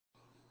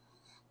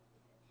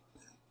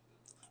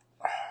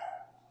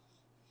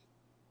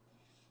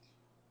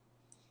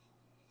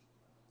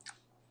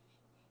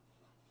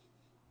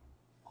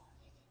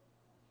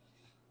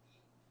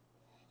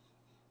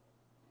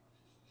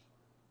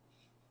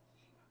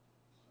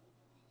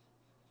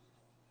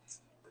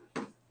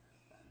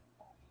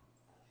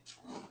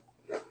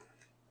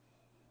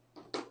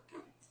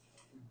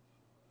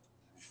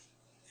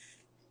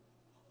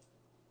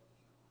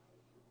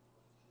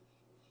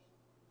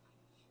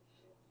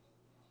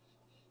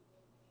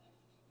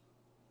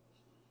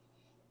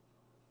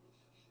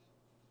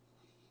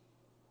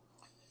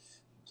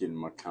Getting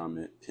my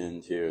comment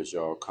pinned here as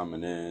y'all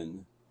coming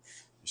in.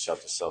 Shout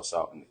yourselves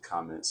out in the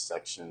comments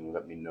section.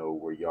 Let me know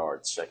where y'all are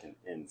checking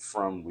in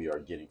from. We are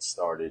getting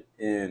started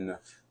in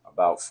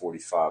about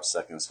 45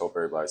 seconds. Hope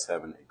everybody's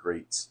having a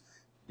great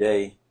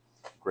day.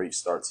 Great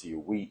start to your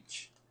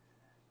week.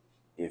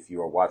 If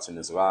you are watching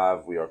this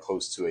live, we are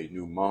close to a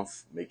new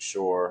month. Make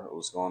sure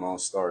what's going on,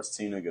 Stars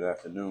Tina. Good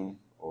afternoon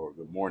or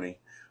good morning.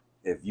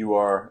 If you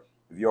are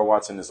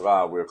watching this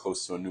live, we're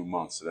close to a new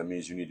month. So that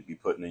means you need to be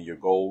putting in your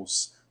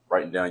goals,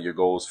 writing down your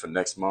goals for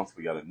next month.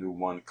 We got a new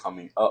one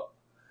coming up.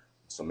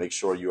 So make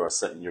sure you are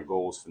setting your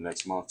goals for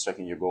next month,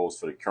 checking your goals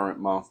for the current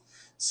month,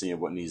 seeing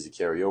what needs to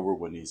carry over,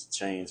 what needs to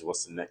change,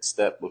 what's the next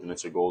step, looking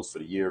at your goals for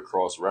the year,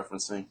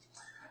 cross-referencing.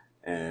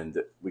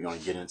 And we're going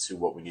to get into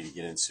what we need to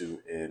get into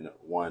in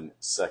 1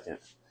 second.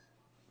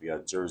 We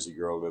got a Jersey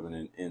girl living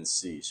in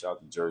NC. Shout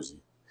out to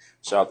Jersey.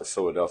 Shout out to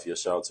Philadelphia.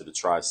 Shout out to the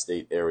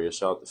tri-state area.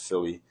 Shout out to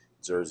Philly,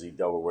 Jersey,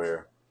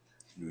 Delaware,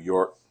 New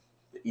York,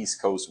 the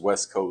East Coast,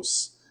 West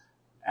Coast,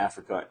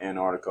 Africa,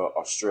 Antarctica,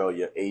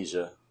 Australia,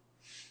 Asia,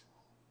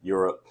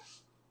 Europe,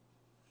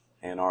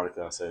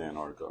 Antarctica. I said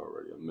Antarctica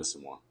already. I'm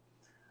missing one.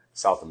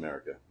 South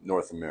America,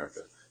 North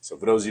America. So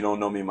for those of you who don't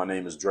know me, my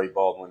name is Dre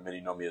Baldwin.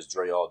 Many know me as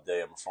Dre all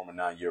day. I'm a former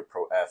 9-year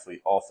pro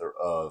athlete, author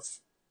of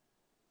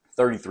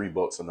 33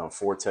 books. I've done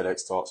 4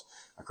 TEDx talks.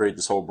 I created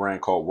this whole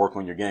brand called Work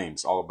on Your Game.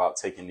 It's all about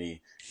taking the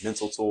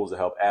mental tools to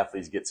help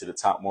athletes get to the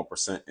top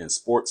 1% in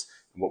sports.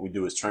 And what we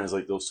do is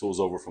translate those tools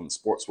over from the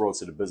sports world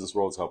to the business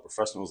world to help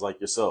professionals like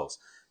yourselves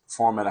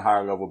perform at a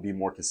higher level, be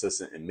more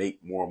consistent, and make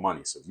more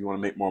money. So if you want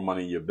to make more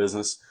money in your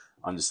business,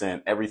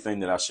 understand everything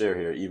that I share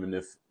here, even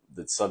if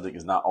the subject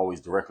is not always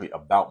directly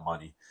about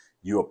money,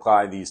 you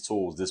apply these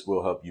tools, this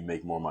will help you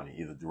make more money,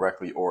 either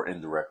directly or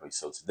indirectly.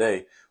 So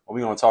today, what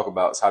we're going to talk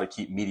about is how to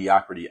keep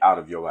mediocrity out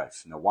of your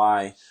life. Now,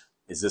 why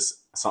is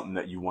this something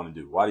that you want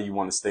to do? Why do you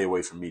want to stay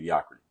away from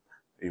mediocrity?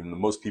 Even though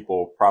most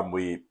people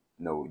probably,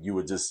 you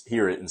would just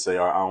hear it and say,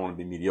 I don't want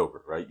to be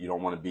mediocre, right? You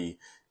don't want to be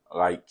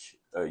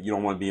you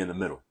don't want to be in the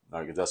middle.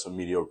 Because that's what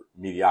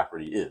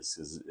mediocrity is.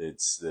 Because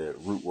it's the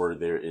root word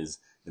there is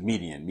the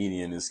median.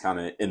 Median is kind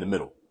of in the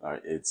middle.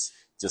 It's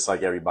just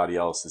like everybody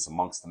else. It's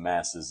amongst the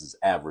masses. It's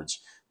average.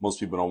 Most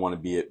people don't want to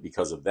be it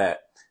because of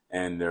that.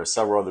 And there are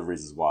several other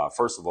reasons why.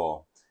 First of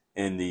all,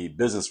 in the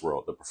business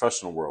world, the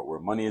professional world, where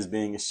money is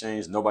being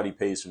exchanged, nobody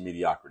pays for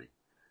mediocrity.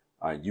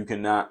 You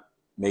cannot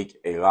make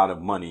a lot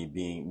of money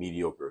being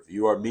mediocre. If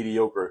you are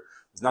mediocre,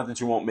 it's not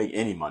that you won't make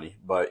any money,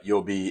 but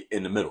you'll be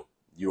in the middle.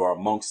 You're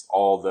amongst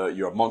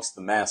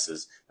the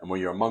masses. And when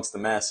you're amongst the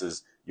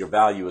masses, your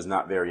value is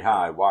not very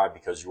high. Why?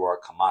 Because you are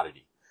a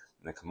commodity.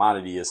 And a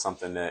commodity is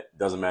something that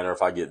doesn't matter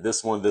if I get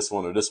this one,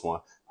 or this one,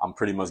 I'm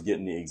pretty much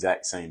getting the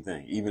exact same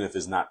thing. Even if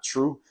it's not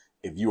true,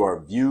 if you are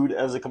viewed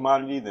as a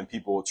commodity, then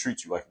people will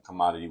treat you like a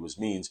commodity, which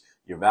means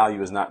your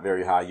value is not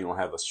very high. You don't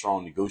have a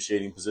strong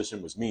negotiating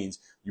position, which means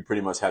you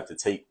pretty much have to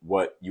take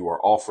what you are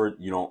offered.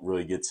 You're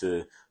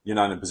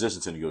not in a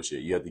position to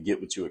negotiate. You have to get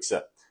what you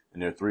accept.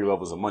 And there are 3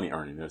 levels of money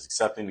earning. There's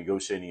accepting,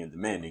 negotiating, and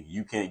demanding.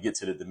 You can't get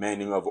to the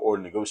demanding level or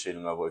the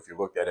negotiating level if you're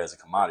looked at as a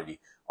commodity.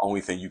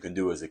 Only thing you can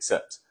do is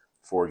accept.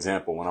 For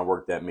example, when I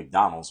worked at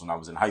McDonald's when I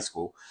was in high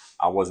school,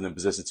 I wasn't in a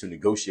position to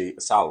negotiate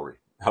a salary.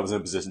 I was in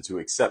a position to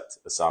accept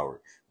a salary.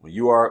 When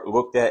you are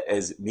looked at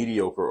as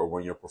mediocre, or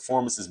when your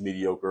performance is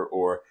mediocre,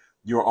 or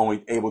you're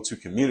only able to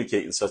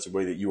communicate in such a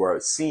way that you are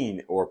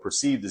seen or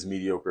perceived as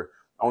mediocre,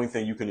 only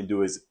thing you can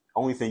do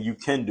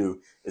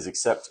is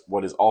accept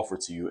what is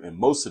offered to you. And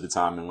most of the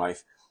time in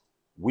life,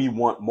 we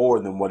want more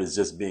than what is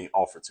just being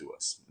offered to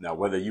us. Now,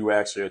 whether you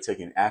actually are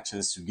taking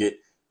actions to get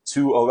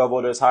to a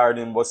level that's higher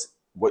than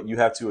what you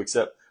have to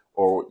accept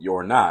or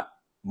you're not,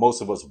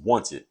 most of us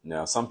want it.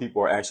 Now, some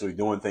people are actually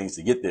doing things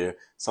to get there.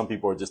 Some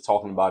people are just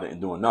talking about it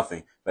and doing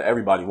nothing, but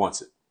everybody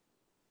wants it.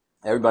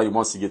 Everybody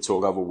wants to get to a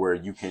level where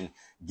you can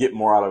get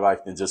more out of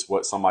life than just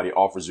what somebody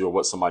offers you or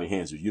what somebody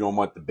hands you. You don't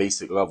want the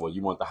basic level.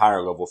 You want the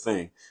higher level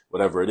thing,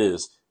 whatever it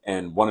is.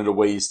 And one of the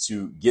ways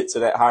to get to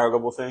that higher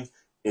level thing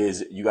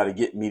is you got to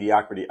get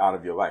mediocrity out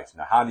of your life.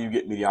 Now, how do you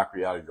get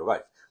mediocrity out of your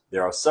life?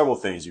 There are several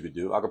things you could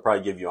do. I could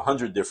probably give you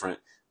 100 different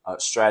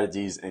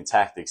strategies and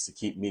tactics to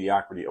keep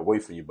mediocrity away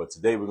from you. But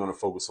today we're going to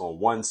focus on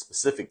one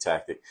specific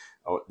tactic.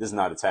 Oh, this is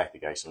not a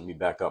tactic, actually. Let me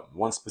back up.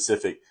 One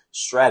specific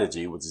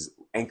strategy, which is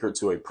anchored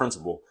to a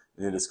principle,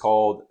 and it is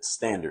called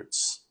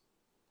standards.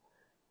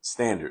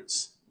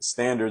 Standards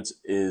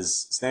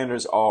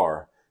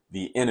are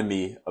the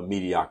enemy of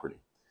mediocrity.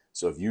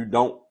 So if you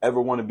don't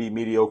ever want to be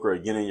mediocre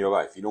again in your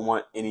life, you don't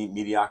want any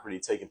mediocrity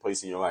taking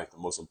place in your life, the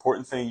most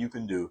important thing you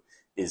can do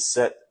is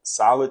set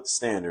solid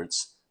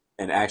standards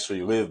and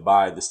actually live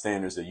by the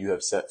standards that you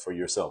have set for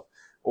yourself.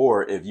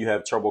 Or if you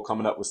have trouble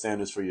coming up with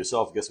standards for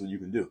yourself, guess what you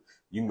can do?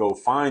 You can go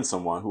find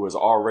someone who has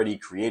already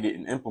created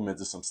and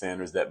implemented some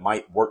standards that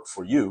might work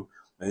for you.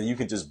 And then you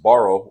can just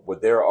borrow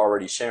what they're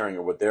already sharing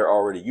or what they're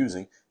already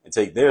using and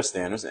take their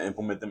standards and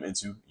implement them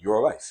into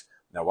your life.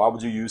 Now, why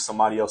would you use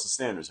somebody else's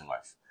standards in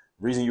life?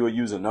 The reason you would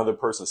use another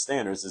person's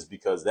standards is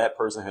because that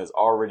person has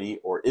already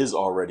or is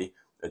already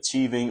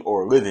achieving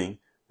or living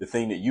the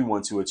thing that you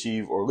want to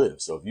achieve or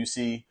live. So if you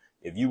see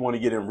If you want to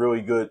get in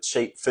really good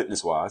shape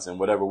fitness wise in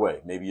whatever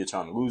way, maybe you're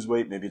trying to lose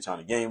weight, maybe you're trying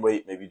to gain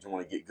weight, maybe you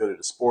want to get good at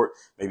a sport,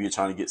 maybe you're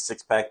trying to get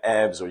 6-pack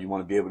abs, or you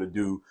want to be able to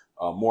do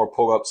more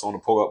pull-ups on a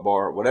pull-up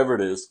bar, whatever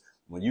it is.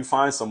 When you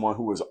find someone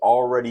who is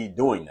already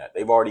doing that,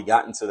 they've already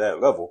gotten to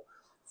that level,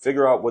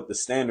 figure out what the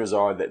standards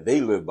are that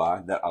they live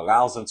by that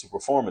allows them to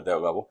perform at that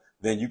level.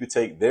 Then you could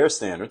take their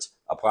standards,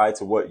 apply it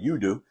to what you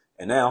do,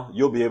 and now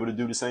you'll be able to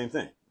do the same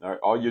thing. All right?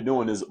 All you're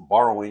doing is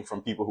borrowing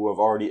from people who have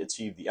already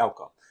achieved the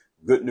outcome.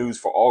 Good news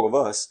for all of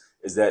us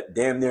is that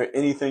damn near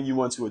anything you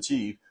want to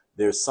achieve,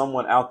 there's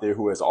someone out there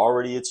who has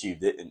already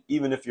achieved it. And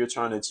even if you're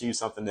trying to achieve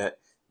something that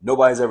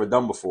nobody's ever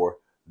done before,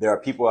 there are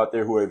people out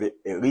there who have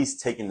at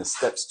least taken the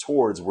steps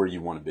towards where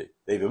you want to be.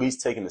 They've at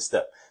least taken the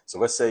step. So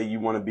let's say you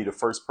want to be the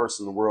first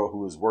person in the world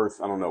who is worth,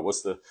 I don't know,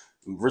 what's the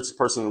richest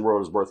person in the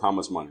world is worth how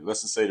much money?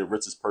 Let's just say the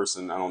richest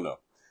person, I don't know,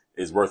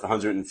 is worth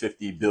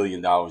 $150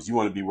 billion. You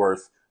want to be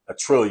worth $1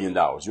 trillion. You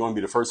want to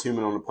be the first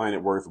human on the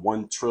planet worth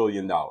 $1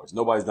 trillion.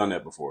 Nobody's done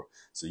that before.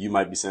 So you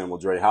might be saying, well,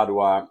 Dre,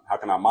 how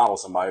can I model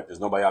somebody if there's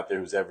nobody out there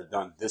who's ever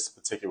done this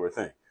particular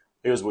thing?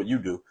 Here's what you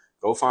do.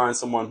 Go find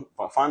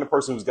the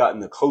person who's gotten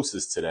the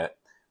closest to that,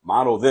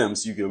 model them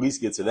so you can at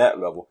least get to that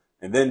level,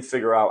 and then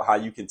figure out how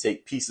you can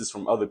take pieces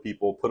from other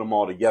people, put them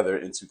all together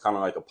into kind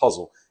of like a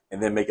puzzle,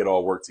 and then make it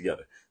all work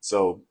together.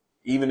 So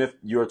even if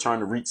you're trying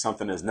to reach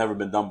something that's never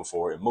been done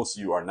before, and most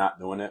of you are not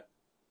doing it,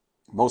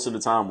 most of the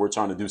time we're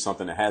trying to do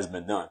something that has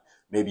been done.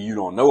 Maybe you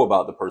don't know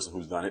about the person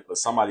who's done it, but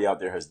somebody out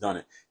there has done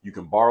it. You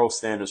can borrow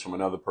standards from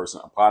another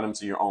person, apply them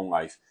to your own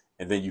life,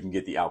 and then you can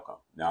get the outcome.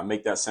 Now, I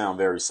make that sound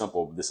very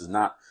simple, but this is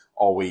not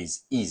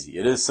always easy.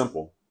 It is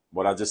simple.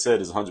 What I just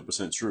said is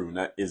 100% true, and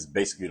that is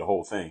basically the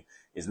whole thing.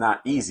 It's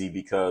not easy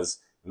because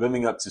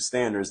living up to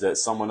standards that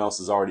someone else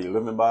is already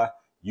living by,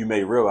 you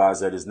may realize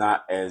that is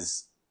not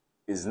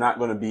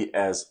going to be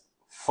as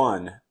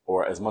fun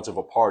or as much of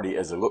a party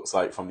as it looks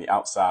like from the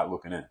outside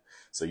looking in.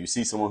 So you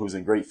see someone who's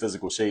in great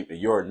physical shape and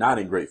you're not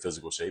in great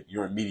physical shape,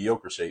 you're in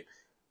mediocre shape.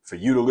 For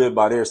you to live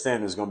by their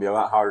standards is going to be a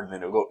lot harder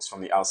than it looks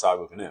from the outside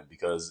looking in,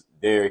 because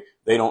they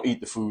don't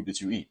eat the food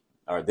that you eat.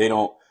 All right, they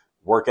don't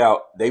work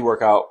out. They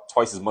work out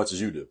twice as much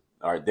as you do.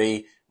 All right,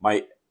 they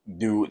might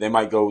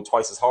go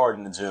twice as hard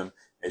in the gym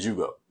as you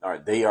go. All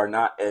right, they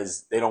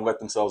don't let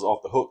themselves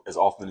off the hook as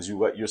often as you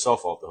let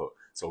yourself off the hook.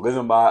 So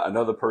living by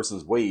another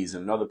person's ways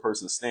and another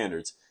person's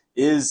standards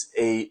is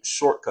a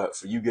shortcut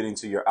for you getting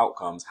to your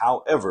outcomes.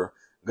 However,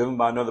 living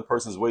by another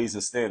person's ways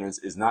and standards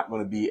is not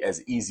going to be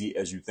as easy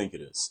as you think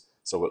it is.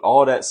 So with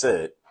all that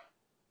said,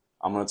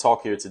 I'm going to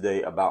talk here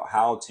today about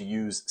how to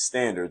use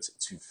standards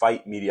to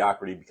fight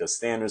mediocrity, because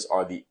standards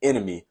are the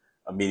enemy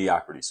of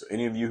mediocrity. So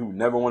any of you who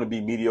never want to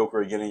be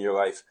mediocre again in your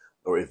life,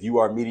 or if you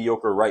are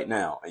mediocre right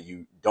now and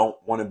you don't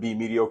want to be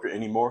mediocre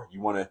anymore,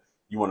 you want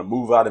to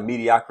move out of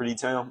mediocrity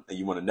town and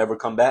you want to never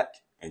come back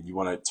and you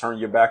want to turn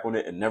your back on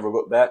it and never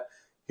look back,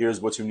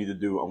 here's what you need to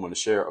do. I'm going to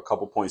share a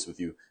couple points with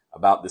you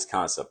about this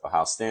concept of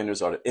how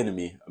standards are the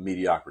enemy of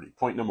mediocrity.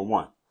 Point number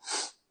one,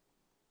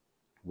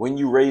 whenever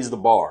you raise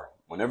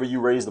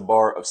the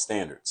bar of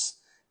standards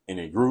in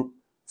a group,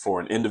 for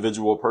an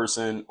individual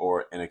person,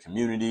 or in a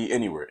community,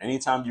 anywhere,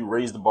 anytime you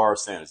raise the bar of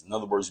standards, in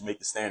other words, you make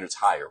the standards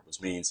higher, which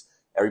means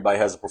everybody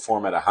has to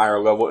perform at a higher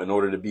level in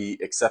order to be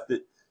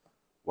accepted,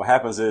 what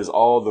happens is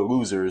all the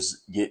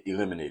losers get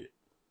eliminated.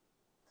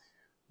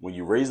 When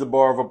you raise the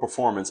bar of a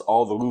performance,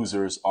 all the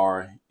losers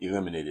are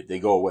eliminated. They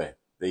go away.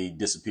 They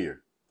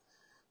disappear.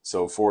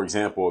 So, for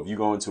example, if you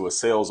go into a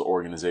sales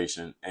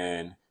organization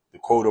and the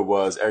quota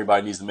was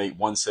everybody needs to make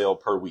 1 sale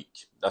per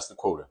week, that's the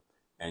quota.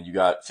 And you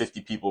got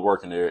 50 people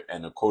working there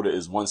and the quota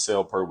is 1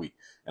 sale per week.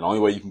 And the only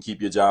way you can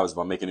keep your job is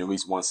by making at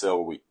least 1 sale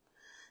a week.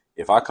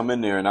 If I come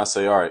in there and I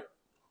say, all right,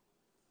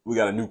 we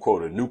got a new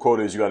quota. New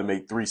quota is you got to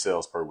make 3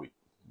 sales per week.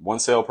 1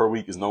 sale per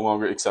week is no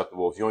longer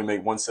acceptable. If you only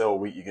make 1 sale a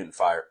week, you're getting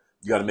fired.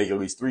 You got to make at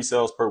least 3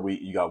 sales per week.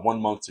 You got 1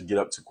 month to get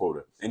up to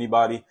quota.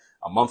 Anybody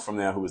a month from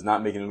now who is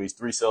not making at least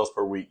 3 sales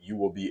per week, you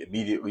will be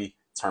immediately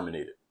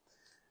terminated.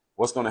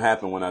 What's going to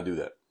happen when I do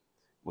that?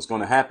 What's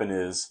going to happen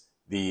is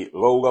the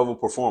low-level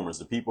performers,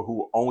 the people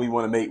who only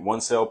want to make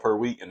 1 sale per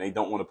week and they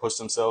don't want to push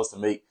themselves to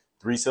make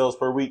 3 sales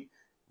per week,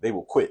 they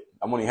will quit.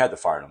 I won't even have to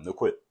fire them. They'll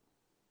quit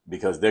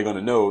because they're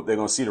going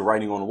to see the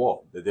writing on the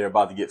wall that they're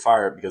about to get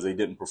fired because they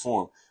didn't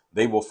perform.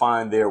 They will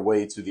find their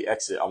way to the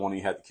exit. I won't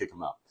even have to kick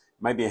them out.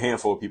 It might be a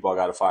handful of people I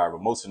got to fire,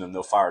 but most of them,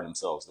 they'll fire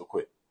themselves. They'll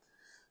quit.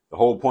 The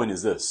whole point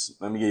is this.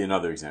 Let me give you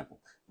another example.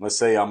 Let's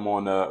say I'm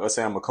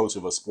a coach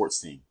of a sports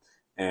team.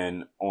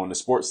 And on the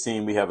sports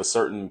team, we have a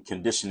certain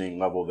conditioning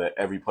level that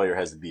every player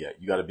has to be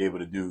at. You got to be able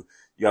to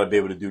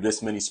do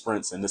this many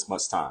sprints in this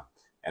much time.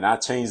 And I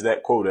change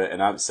that quota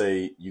and I would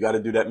say, you got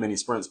to do that many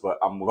sprints, but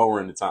I'm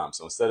lowering the time.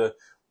 So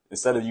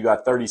instead of you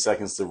got 30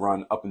 seconds to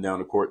run up and down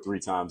the court 3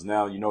 times,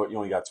 now you know what, you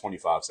only got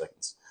 25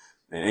 seconds.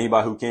 And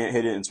anybody who can't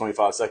hit it in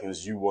 25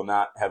 seconds, you will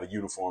not have a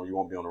uniform. You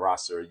won't be on the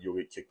roster. You'll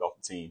get kicked off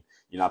the team.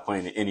 You're not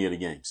playing in any of the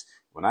games.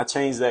 When I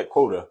change that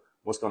quota,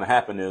 what's going to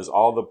happen is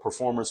all the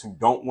performers who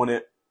don't want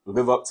to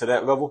live up to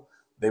that level,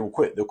 they will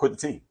quit. They'll quit the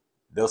team.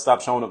 They'll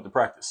stop showing up to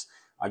practice.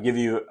 I'll give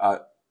you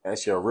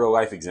actually a real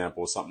life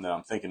example of something that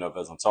I'm thinking of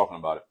as I'm talking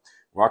about it.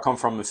 Where I come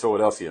from in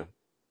Philadelphia,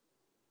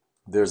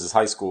 there's this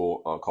high school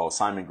called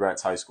Simon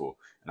Gratz High School.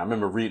 And I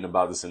remember reading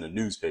about this in the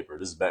newspaper.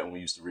 This is back when we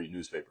used to read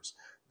newspapers.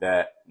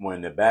 That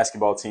when the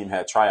basketball team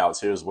had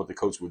tryouts, here's what the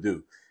coach would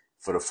do.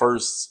 For the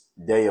first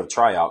day of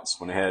tryouts,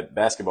 when they had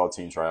basketball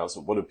team tryouts,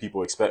 what do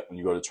people expect when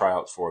you go to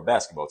tryouts for a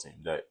basketball team?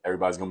 That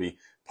everybody's going to be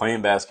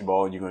playing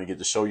basketball and you're going to get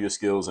to show your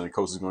skills, and the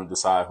coach is going to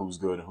decide who's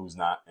good and who's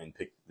not and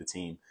pick the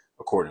team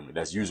accordingly.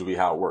 That's usually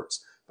how it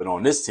works. But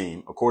on this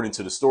team, according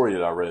to the story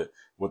that I read,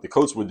 what the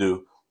coach would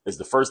do is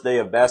the first day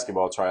of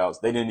basketball tryouts,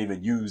 they didn't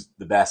even use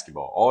the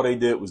basketball. All they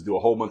did was do a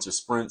whole bunch of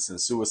sprints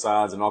and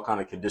suicides and all kind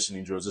of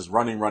conditioning drills, just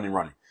running.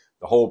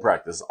 The whole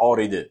practice, all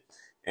they did.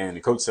 And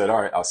the coach said,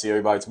 all right, I'll see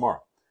everybody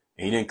tomorrow.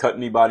 And he didn't cut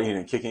anybody. He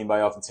didn't kick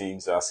anybody off the team.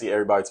 So I'll see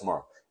everybody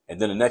tomorrow.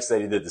 And then the next day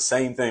they did the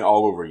same thing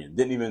all over again.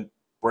 Didn't even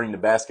bring the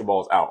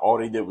basketballs out. All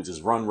they did was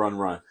just run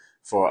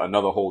for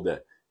another whole day.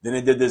 Then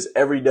they did this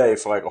every day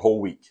for like a whole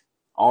week.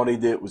 All they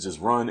did was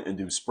just run and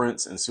do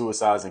sprints and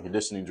suicides and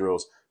conditioning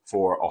drills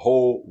for a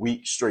whole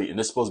week straight. And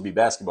this is supposed to be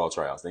basketball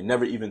tryouts. They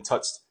never even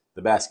touched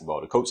the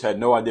basketball. The coach had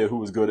no idea who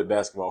was good at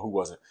basketball, who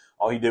wasn't.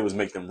 All he did was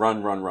make them run.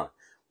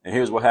 And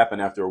here's what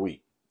happened after a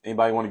week.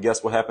 Anybody want to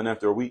guess what happened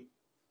after a week?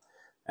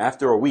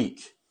 After a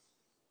week,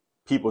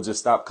 people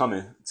just stopped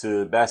coming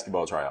to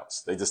basketball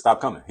tryouts. They just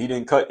stopped coming. He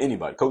didn't cut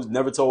anybody. Coach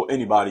never told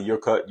anybody, you're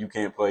cut, you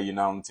can't play, you're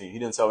not on the team. He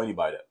didn't tell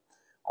anybody that.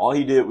 All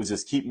he did was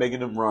just keep making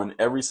them run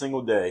every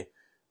single day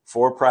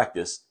for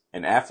practice.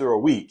 And after a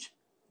week,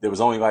 there was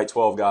only like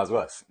 12 guys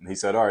left. And he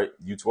said, all right,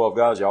 you 12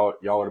 guys, y'all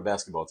are the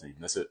basketball team.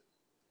 That's it.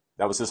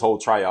 That was his whole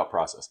tryout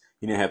process.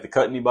 He didn't have to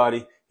cut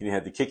anybody. He didn't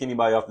have to kick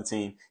anybody off the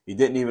team. He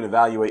didn't even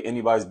evaluate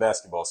anybody's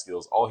basketball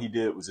skills. All he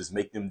did was just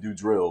make them do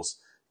drills,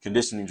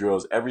 conditioning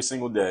drills every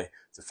single day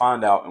to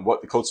find out. And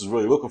what the coach was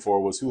really looking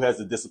for was who has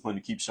the discipline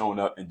to keep showing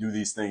up and do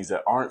these things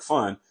that aren't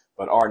fun,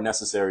 but are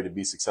necessary to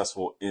be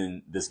successful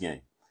in this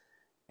game.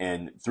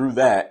 And through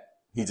that,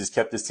 he just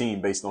kept his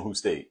team based on who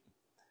stayed.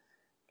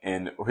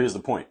 And here's the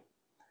point.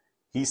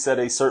 He set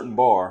a certain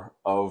bar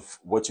of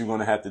what you're going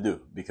to have to do,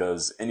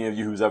 because any of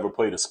you who's ever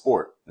played a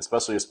sport,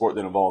 especially a sport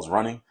that involves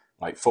running,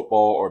 like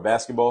football or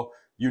basketball,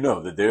 you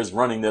know that there's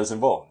running that's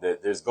involved.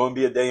 That there's going to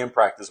be a day in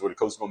practice where the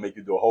coach is going to make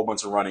you do a whole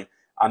bunch of running.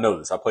 I know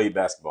this. I played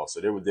basketball. So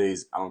there were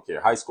days, I don't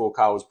care, high school,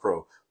 college,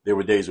 pro, there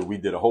were days where we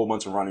did a whole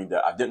bunch of running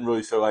that I didn't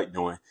really feel like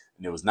doing,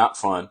 and it was not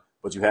fun,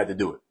 but you had to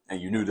do it.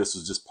 And you knew this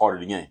was just part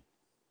of the game.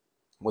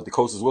 What the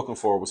coach was looking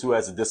for was who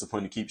has the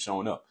discipline to keep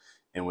showing up.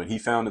 And when he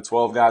found the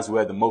 12 guys who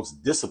had the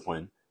most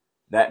discipline,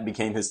 that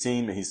became his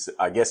team. And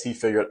I guess he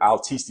figured, I'll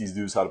teach these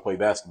dudes how to play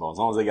basketball. As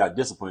long as they got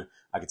discipline,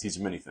 I can teach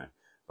them anything.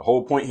 The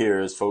whole point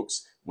here is,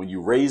 folks, when you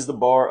raise the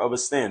bar of a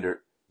standard,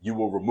 you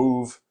will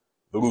remove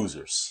the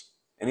losers.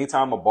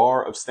 Anytime a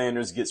bar of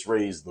standards gets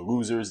raised, the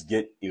losers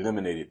get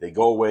eliminated. They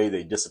go away,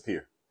 they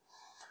disappear.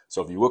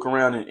 So if you look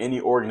around in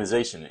any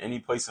organization, in any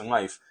place in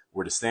life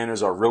where the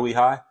standards are really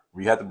high,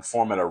 where you have to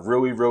perform at a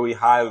really, really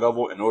high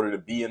level in order to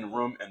be in the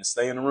room and to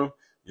stay in the room,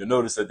 you'll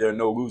notice that there are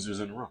no losers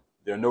in the room.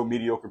 There are no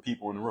mediocre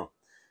people in the room.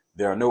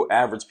 There are no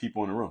average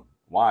people in the room.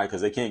 Why?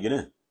 Because they can't get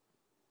in.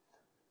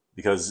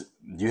 Because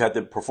you have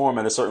to perform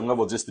at a certain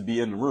level just to be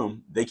in the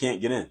room. They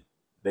can't get in.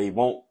 They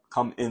won't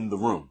come in the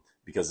room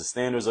because the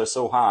standards are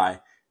so high,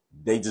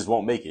 they just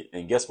won't make it.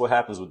 And guess what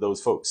happens with those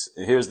folks?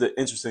 And here's the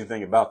interesting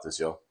thing about this,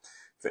 y'all.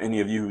 For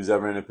any of you who's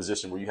ever in a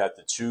position where you have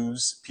to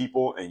choose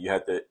people and you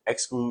have to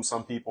exclude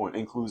some people and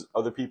include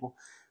other people,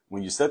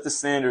 when you set the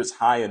standards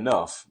high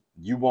enough,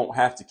 you won't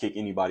have to kick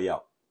anybody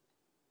out.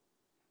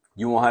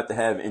 You won't have to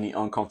have any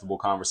uncomfortable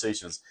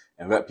conversations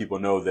and let people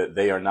know that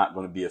they are not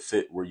going to be a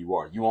fit where you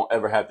are. You won't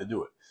ever have to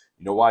do it.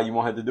 You know why you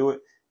won't have to do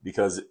it?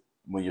 Because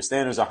when your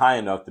standards are high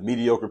enough, the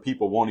mediocre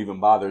people won't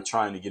even bother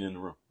trying to get in the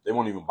room. They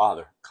won't even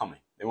bother coming.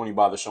 They won't even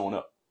bother showing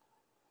up.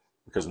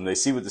 Because when they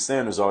see what the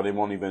standards are,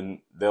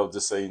 they'll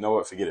just say, you know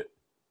what, forget it.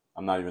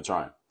 I'm not even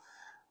trying.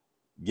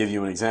 Give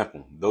you an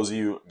example. Give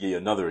you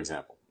another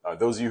example.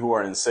 Those of you who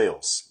are in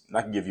sales, and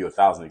I can give you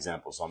 1,000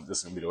 examples. So this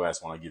is going to be the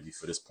last one I give you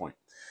for this point.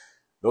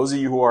 Those of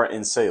you who are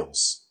in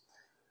sales,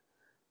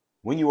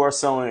 when you are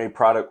selling a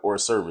product or a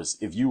service,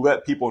 if you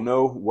let people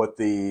know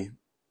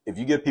if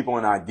you give people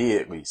an idea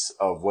at least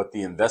of what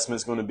the investment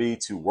is going to be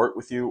to work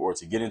with you or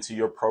to get into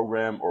your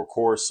program or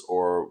course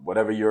or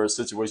whatever your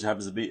situation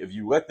happens to be, if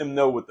you let them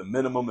know what the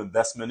minimum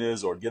investment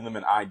is or give them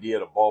an idea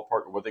at a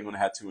ballpark of what they're going to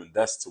have to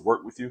invest to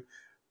work with you,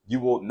 you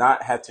will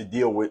not have to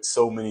deal with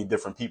so many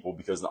different people,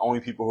 because the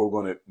only people who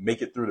are going to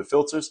make it through the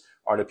filters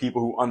are the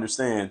people who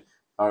understand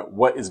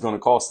what is going to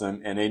cost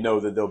them, and they know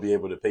that they'll be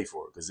able to pay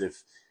for it. Because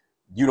if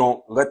you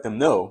don't let them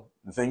know,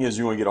 the thing is,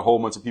 you're going to get a whole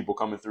bunch of people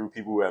coming through,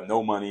 people who have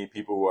no money,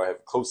 people who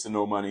have close to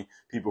no money,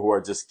 people who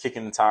are just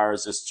kicking the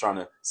tires, just trying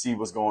to see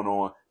what's going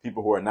on,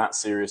 people who are not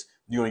serious.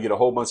 You're going to get a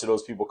whole bunch of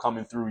those people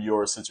coming through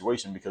your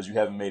situation because you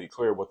haven't made it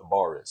clear what the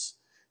bar is.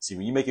 See,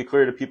 when you make it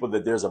clear to people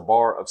that there's a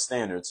bar of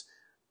standards,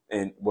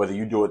 and whether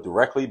you do it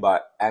directly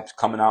by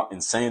coming out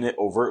and saying it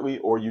overtly,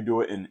 or you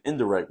do it in an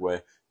indirect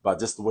way by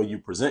just the way you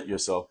present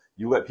yourself,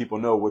 you let people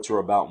know what you're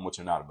about and what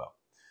you're not about.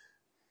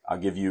 I'll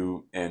give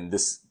you, and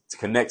this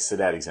connects to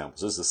that example.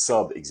 So this is a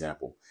sub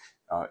example.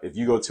 If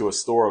you go to a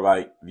store,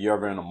 like if you're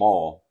ever in a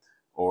mall,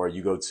 or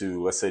you go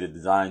to, let's say, the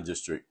design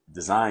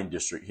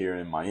district here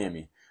in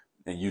Miami,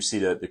 and you see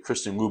the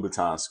Christian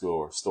Louboutin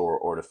store,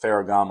 or the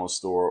Ferragamo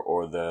store,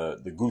 or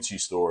the Gucci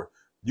store,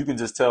 you can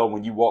just tell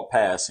when you walk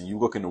past and you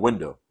look in the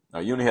window. Now,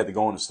 you don't have to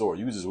go in the store.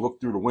 You can just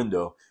look through the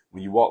window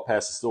when you walk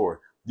past the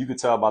store. You can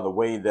tell by the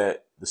way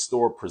that the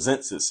store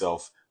presents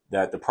itself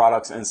that the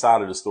products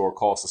inside of the store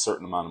cost a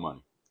certain amount of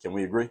money. Can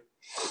we agree?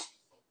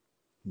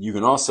 You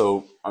can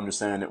also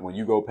understand that when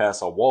you go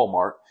past a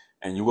Walmart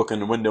and you look in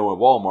the window at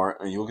Walmart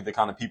and you look at the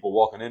kind of people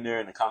walking in there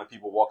and the kind of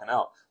people walking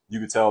out, you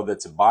can tell that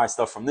to buy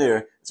stuff from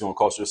there, it's going to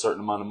cost you a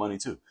certain amount of money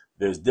too.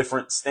 There's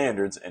different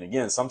standards. And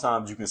again,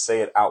 sometimes you can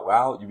say it out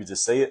loud. You can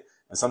just say it.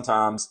 And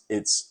sometimes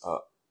it's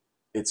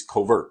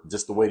covert.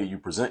 Just the way that you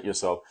present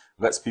yourself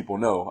lets people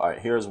know, all right,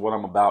 here's what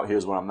I'm about.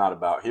 Here's what I'm not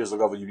about. Here's the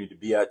level you need to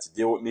be at to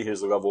deal with me.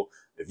 Here's the level.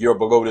 If you're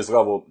below this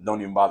level,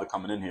 don't even bother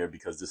coming in here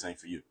because this ain't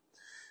for you.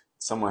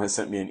 Someone has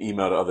sent me an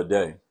email the other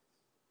day.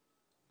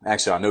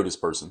 Actually, I know this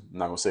person. I'm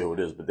not going to say who it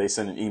is, but they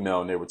sent an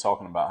email and they were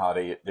talking about how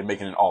they're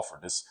making an offer,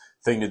 this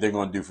thing that they're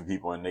going to do for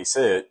people. And they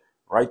said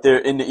right there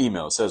in the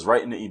email, it says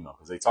right in the email,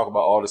 because they talk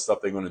about all the stuff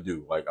they're going to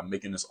do. Like, I'm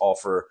making this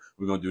offer.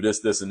 We're going to do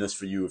this, this, and this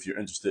for you if you're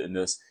interested in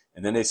this.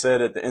 And then they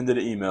said at the end of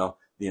the email,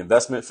 the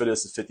investment for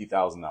this is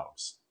 $50,000.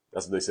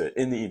 That's what they said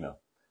in the email.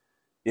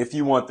 If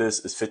you want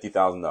this, it's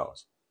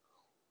 $50,000.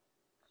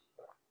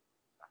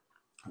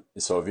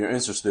 So if you're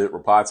interested,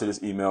 reply to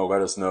this email,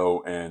 let us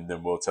know, and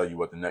then we'll tell you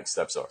what the next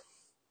steps are.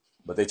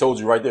 But they told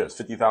you right there, it's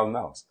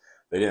 $50,000.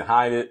 They didn't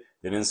hide it.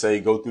 They didn't say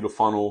go through the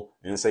funnel.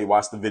 They didn't say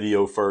watch the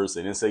video first.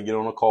 They didn't say get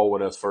on a call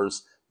with us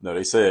first. No,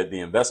 they said the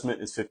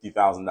investment is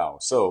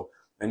 $50,000. So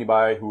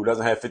anybody who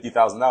doesn't have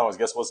 $50,000,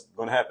 guess what's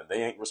going to happen?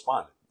 They ain't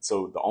responding.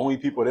 So the only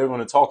people they're going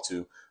to talk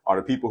to are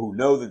the people who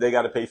know that they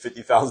got to pay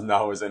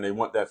 $50,000 and they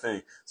want that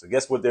thing. So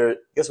guess what their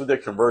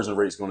conversion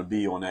rate is going to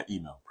be on that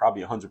email?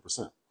 Probably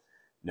 100%.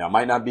 Now, it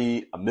might not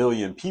be 1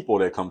 million people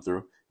that come through.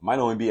 It might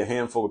only be a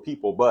handful of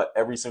people, but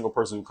every single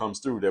person who comes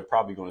through, they're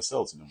probably going to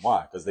sell to them.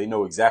 Why? Because they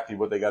know exactly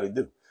what they got to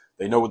do.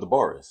 They know what the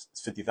bar is.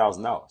 It's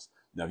 $50,000.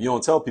 Now, if you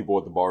don't tell people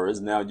what the bar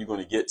is, now you're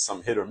going to get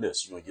some hit or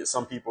miss. You're going to get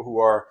some people who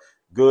are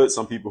good,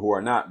 some people who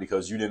are not,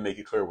 because you didn't make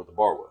it clear what the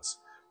bar was.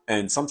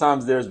 And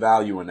sometimes there's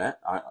value in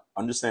that. I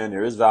understand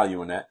there is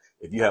value in that.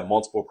 If you have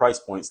multiple price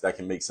points, that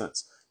can make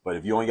sense. But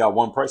if you only got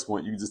one price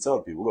point, you can just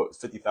tell people, look, it's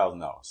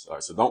 $50,000. All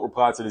right, so don't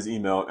reply to this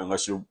email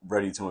unless you're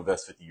ready to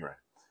invest 50 grand.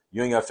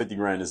 You ain't got 50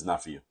 grand, it's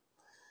not for you.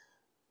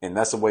 And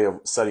that's a way of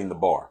setting the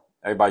bar.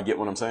 Everybody get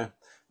what I'm saying?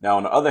 Now,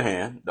 on the other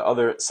hand, the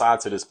other side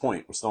to this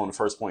point, we're still on the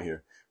first point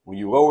here. When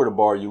you lower the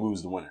bar, you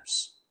lose the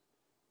winners.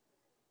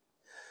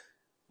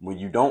 When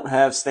you don't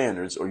have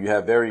standards or you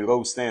have very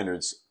low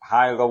standards,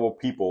 high level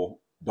people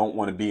don't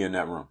want to be in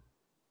that room.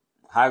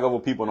 High level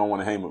people don't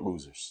want to hang with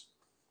losers.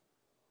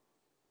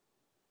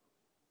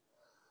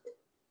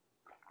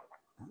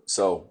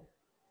 So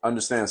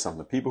understand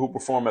something. People who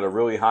perform at a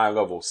really high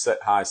level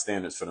set high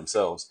standards for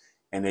themselves,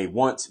 and they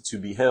want to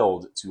be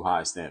held to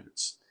high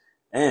standards.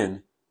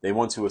 And they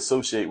want to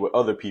associate with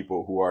other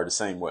people who are the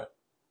same way.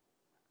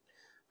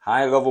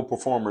 High level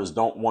performers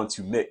don't want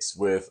to mix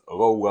with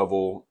low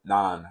level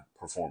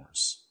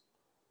non-performers.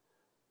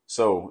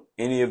 So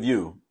any of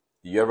you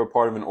ever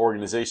part of an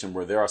organization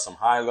where there are some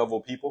high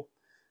level people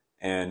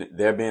and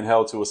they're being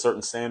held to a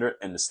certain standard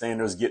and the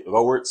standards get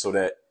lowered so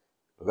that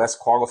less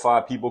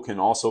qualified people can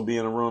also be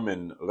in a room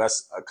and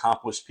less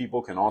accomplished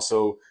people can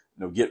also,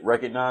 get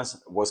recognized?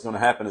 What's going to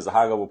happen is the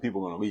high level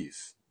people are going to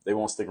leave. They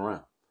won't stick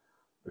around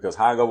because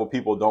high level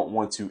people don't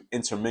want to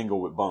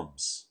intermingle with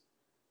bums.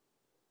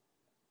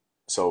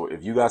 So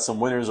if you got some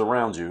winners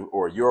around you,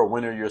 or you're a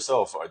winner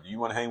yourself, do you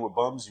want to hang with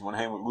bums? You want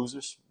to hang with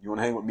losers? You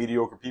want to hang with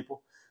mediocre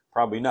people?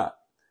 Probably not.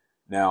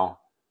 Now,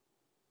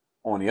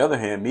 on the other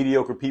hand,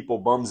 mediocre people,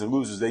 bums, and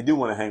losers, they do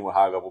want to hang with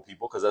high-level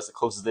people because that's the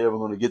closest they're ever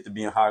going to get to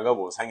being high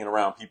level is hanging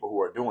around people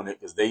who are doing it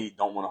because they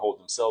don't want to hold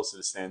themselves to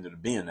the standard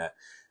of being that.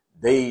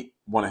 They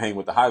want to hang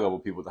with the high-level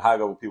people. The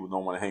high-level people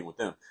don't want to hang with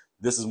them.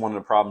 This is one of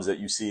the problems that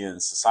you see in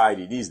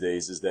society these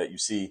days is that you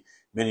see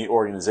many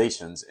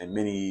organizations and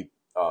many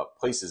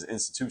places,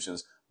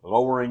 institutions,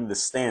 lowering the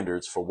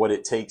standards for what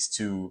it takes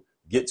to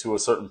get to a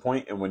certain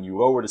point. And when you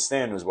lower the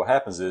standards, what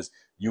happens is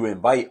you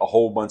invite a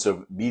whole bunch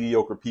of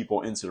mediocre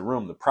people into the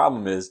room. The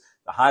problem is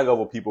the high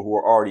level people who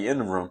are already in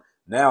the room,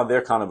 now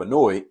they're kind of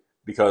annoyed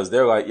because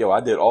they're like, yo,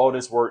 I did all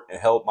this work and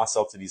held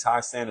myself to these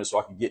high standards so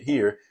I can get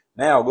here.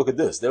 Now look at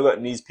this. They're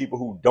letting these people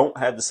who don't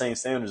have the same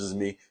standards as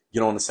me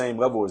get on the same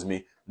level as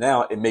me.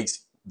 Now it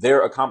makes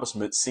their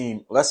accomplishments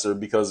seem lesser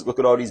because look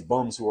at all these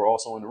bums who are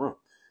also in the room.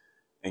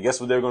 And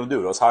guess what they're going to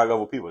do? Those high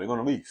level people, they're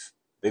going to leave.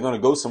 They're going to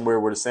go somewhere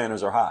where the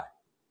standards are high.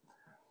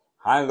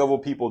 High level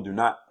people do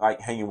not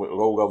like hanging with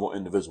low level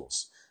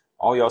individuals.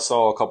 All y'all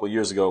saw a couple of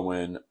years ago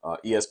when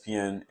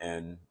ESPN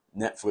and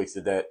Netflix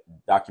did that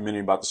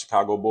documentary about the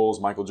Chicago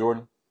Bulls, Michael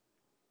Jordan.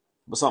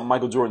 But something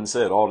Michael Jordan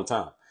said all the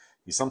time.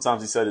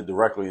 Sometimes he said it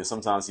directly and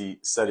sometimes he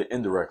said it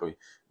indirectly,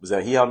 was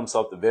that he held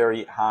himself to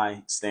very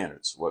high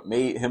standards. What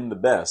made him the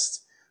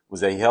best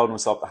was that he held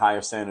himself to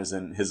higher standards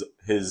than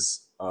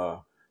his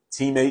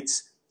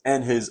teammates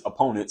and his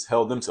opponents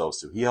held themselves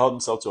to. He held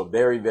himself to a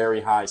very,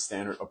 very high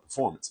standard of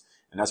performance.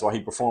 And that's why he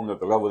performed at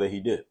the level that he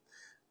did.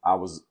 I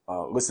was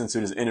listening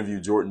to this interview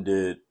Jordan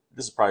did.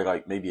 This is probably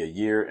like maybe a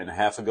year and a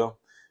half ago.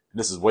 And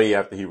this is way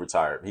after he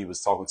retired. He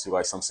was talking to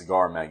like some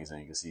cigar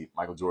magazine because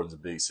Michael Jordan's a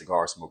big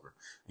cigar smoker.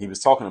 He was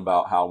talking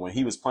about how when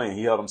he was playing,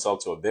 he held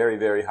himself to a very,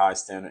 very high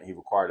standard. He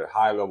required a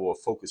high level of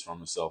focus from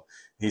himself.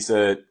 He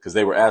said, because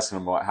they were asking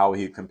him about how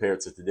he compared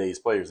to today's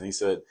players. And he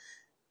said,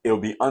 it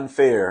would be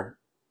unfair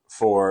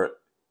for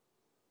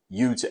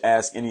you to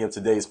ask any of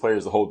today's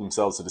players to hold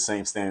themselves to the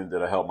same standard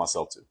that I held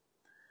myself to,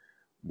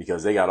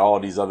 because they got all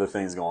these other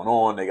things going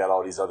on. They got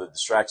all these other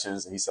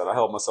distractions. And he said, I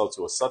held myself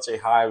to such a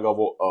high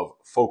level of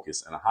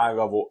focus and a high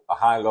level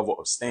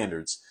of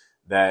standards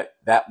that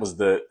was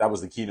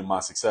the key to my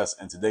success.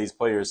 And today's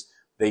players,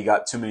 they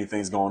got too many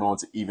things going on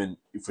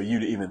for you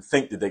to even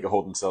think that they could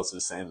hold themselves to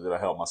the standard that I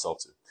held myself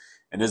to.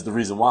 And this is the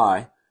reason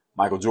why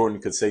Michael Jordan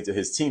could say to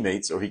his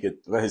teammates, or he could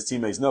let his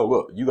teammates know,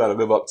 look, you got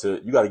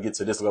to get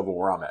to this level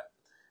where I'm at.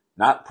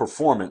 Not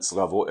performance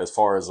level as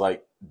far as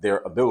like their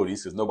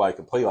abilities, because nobody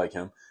could play like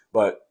him,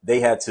 but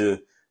they had to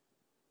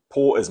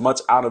pull as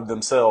much out of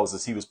themselves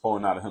as he was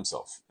pulling out of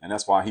himself. And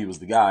that's why he was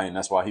the guy, and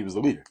that's why he was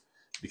the leader,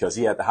 because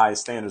he had the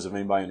highest standards of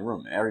anybody in the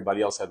room, and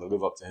everybody else had to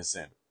live up to his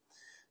standard.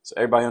 So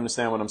everybody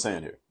understand what I'm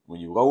saying here. When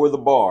you lower the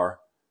bar,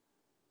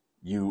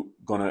 you're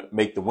going to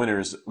make the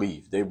winners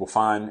leave. They will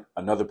find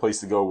another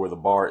place to go where the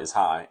bar is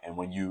high. And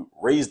when you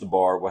raise the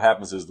bar, what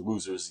happens is the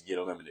losers get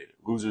eliminated.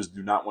 Losers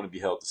do not want to be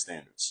held to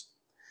standards.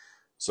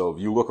 So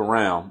if you look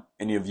around,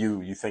 any of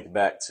you think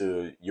back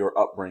to your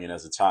upbringing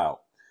as a child.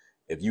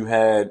 If you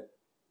had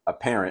a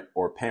parent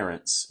or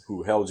parents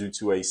who held you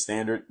to a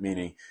standard,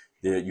 meaning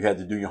that you had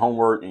to do your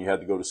homework and you had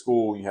to go to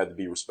school, you had to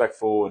be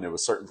respectful, and there were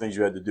certain things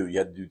you had to do. You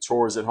had to do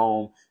chores at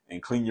home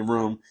and clean your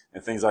room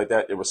and things like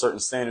that. There were certain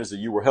standards that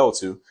you were held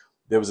to.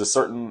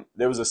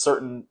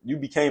 You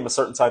became a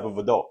certain type of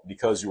adult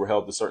because you were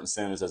held to certain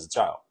standards as a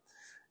child.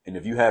 And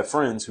if you have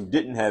friends who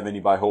didn't have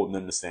anybody holding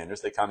them to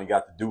standards, they kind of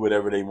got to do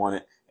whatever they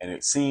wanted. And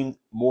it seemed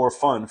more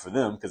fun for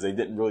them because they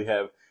didn't really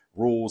have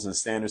rules and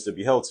standards to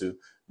be held to.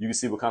 You can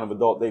see what kind of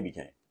adult they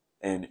became.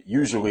 And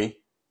usually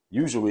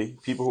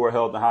people who are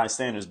held to high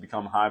standards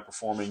become high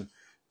performing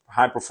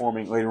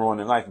later on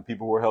in life. And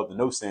people who are held to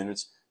no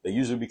standards, they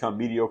usually become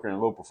mediocre and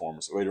low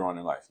performers later on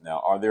in life.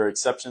 Now, are there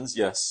exceptions?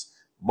 Yes.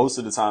 Most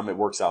of the time it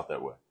works out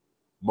that way.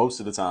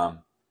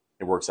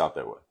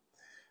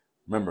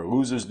 Remember,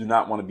 losers do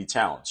not want to be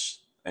challenged.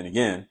 And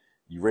again,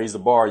 you raise the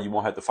bar, you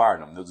won't have to fire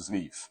them. They'll just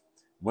leave.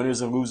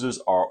 Winners and losers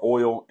are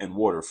oil and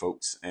water,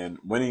 folks. And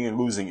winning and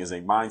losing is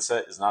a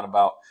mindset. It's not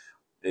about,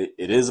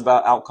 it is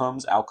about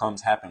outcomes.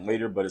 Outcomes happen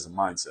later, but it's a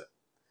mindset.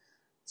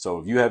 So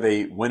if you have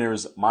a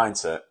winner's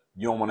mindset,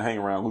 you don't want to hang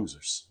around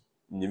losers.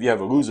 And if you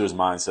have a loser's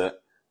mindset,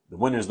 the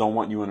winners don't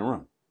want you in the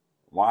room.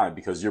 Why?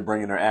 Because you're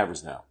bringing their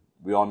average down.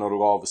 We all know the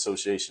law of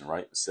association,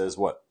 right? It says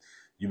what?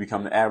 You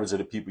become the average of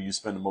the people you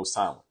spend the most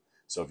time with.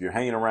 So if you're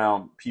hanging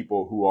around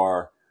people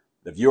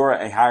if you're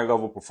a high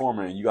level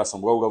performer and you got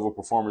some low level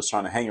performers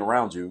trying to hang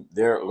around you,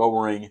 they're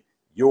lowering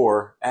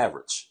your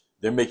average.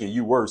 They're making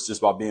you worse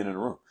just by being in the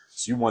room.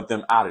 So you want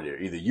them out of there.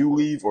 Either you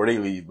leave or they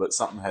leave, but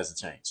something has to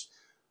change.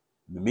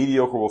 The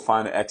mediocre will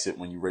find an exit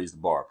when you raise the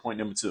bar. Point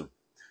number 2.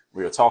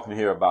 We are talking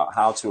here about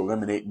how to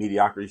eliminate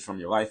mediocrity from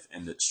your life.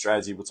 And the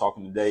strategy we're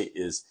talking today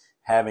is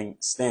having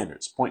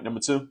standards. Point number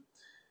 2.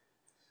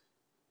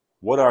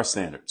 What are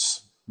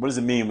standards? What does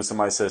it mean when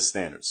somebody says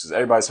standards? Because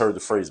everybody's heard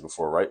the phrase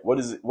before, right?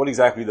 What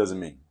exactly does it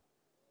mean?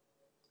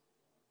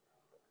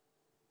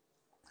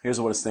 Here's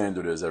what a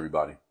standard is,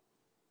 everybody.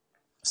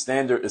 A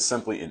standard is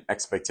simply an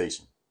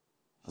expectation.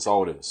 That's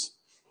all it is.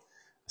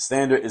 A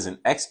standard is an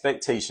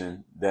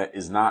expectation that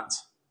is not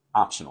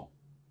optional.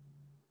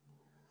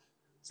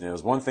 So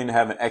there's one thing to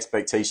have an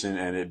expectation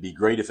and it'd be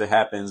great if it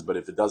happens, but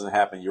if it doesn't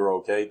happen, you're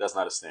okay. That's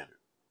not a standard.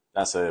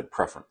 That's a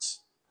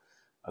preference.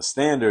 A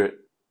standard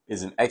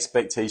is an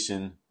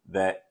expectation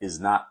that is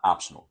not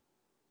optional.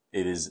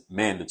 It is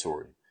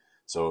mandatory.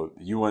 So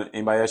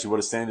anybody ask you what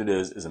a standard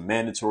is a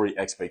mandatory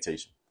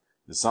expectation.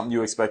 It's something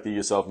you expect of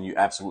yourself and you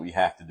absolutely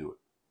have to do it.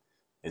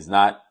 It's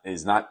not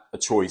a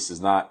choice.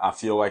 It's not, I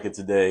feel like it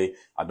today.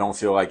 I don't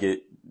feel like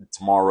it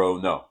tomorrow.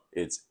 No,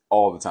 it's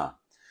all the time.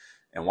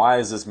 And why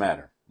does this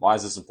matter? Why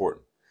is this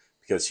important?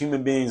 Because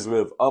human beings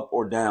live up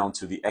or down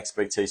to the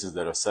expectations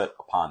that are set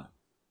upon them.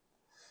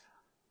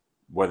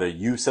 Whether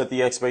you set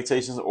the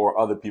expectations or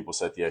other people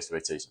set the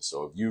expectations.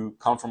 So if you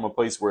come from a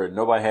place where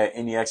nobody had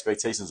any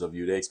expectations of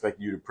you, they expect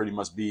you to pretty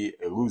much be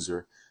a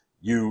loser,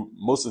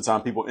 most of the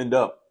time people end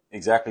up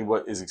exactly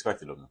what is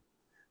expected of them.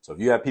 So if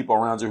you have people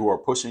around you who are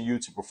pushing you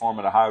to perform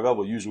at a high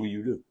level, usually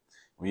you do.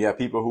 When you have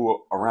people who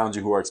are around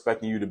you who are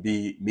expecting you to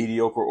be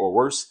mediocre or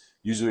worse,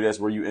 usually that's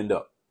where you end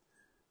up.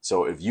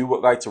 So if you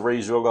would like to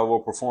raise your level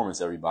of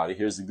performance, everybody,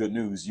 here's the good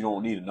news. You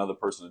don't need another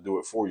person to do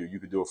it for you. You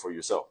can do it for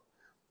yourself.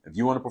 If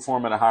you want to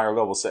perform at a higher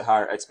level, set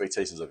higher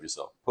expectations of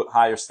yourself. Put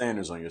higher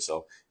standards on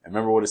yourself. And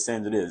remember what a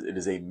standard is. It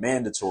is a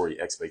mandatory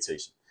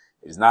expectation.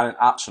 It is not an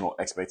optional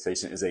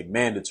expectation. It is a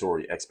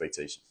mandatory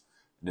expectation.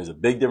 And there's a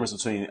big difference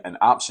between an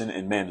option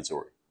and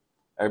mandatory.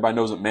 Everybody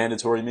knows what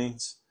mandatory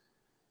means?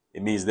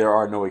 It means there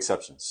are no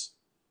exceptions.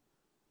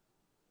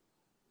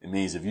 It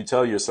means if you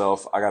tell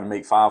yourself, I got to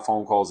make 5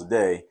 phone calls a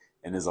day,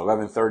 and it's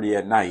 11:30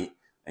 at night,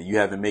 and you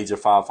haven't made your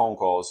 5 phone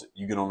calls,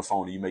 you get on the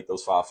phone and you make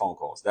those 5 phone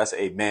calls. That's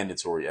a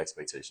mandatory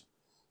expectation.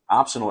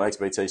 Optional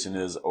expectation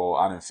is, oh,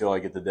 I didn't feel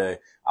like it today.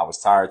 I was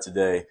tired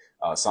today.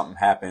 Something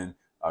happened.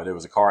 There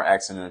was a car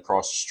accident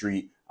across the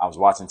street. I was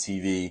watching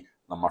TV.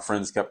 My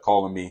friends kept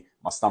calling me.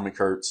 My stomach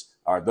hurts.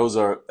 All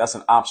right, that's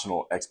an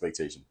optional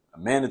expectation. A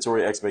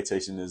mandatory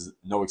expectation is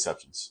no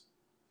exceptions.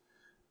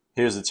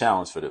 Here's the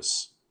challenge for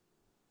this.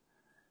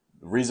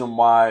 The reason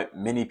why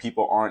many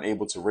people aren't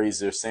able to raise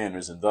their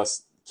standards and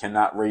thus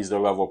cannot raise their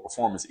level of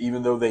performance,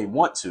 even though they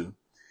want to,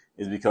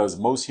 is because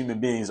most human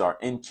beings are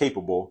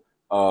incapable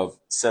of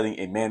setting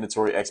a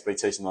mandatory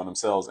expectation on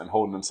themselves and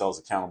holding themselves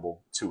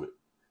accountable to it.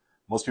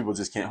 Most people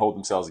just can't hold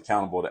themselves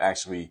accountable to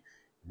actually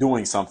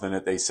doing something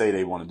that they say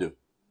they want to do.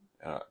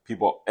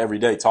 People every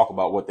day talk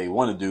about what they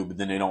want to do, but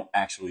then they don't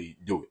actually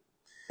do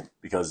it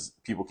because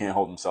people can't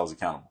hold themselves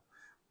accountable.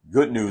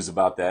 Good news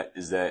about that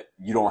is that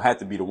you don't have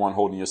to be the one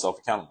holding yourself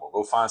accountable.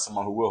 Go find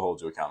someone who will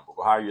hold you accountable.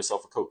 Go hire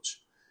yourself a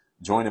coach.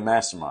 Join a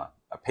mastermind,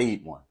 a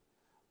paid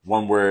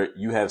one where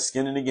you have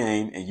skin in the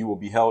game and you will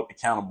be held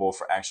accountable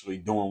for actually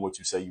doing what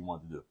you say you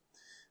want to do.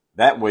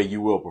 That way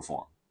you will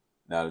perform.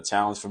 Now, the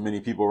challenge for many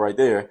people right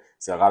there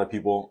is that a lot of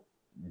people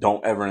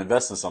don't ever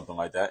invest in something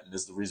like that. And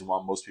this is the reason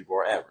why most people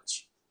are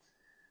average.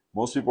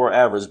 Most people are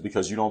average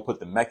because you don't put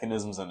the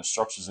mechanisms and the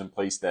structures in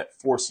place that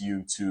force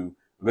you to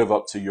live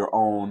up to your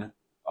own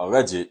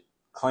alleged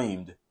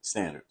claimed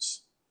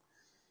standards.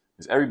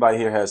 Because everybody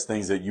here has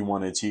things that you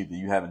want to achieve that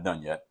you haven't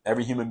done yet.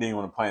 Every human being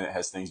on the planet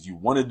has things you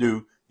want to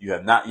do, you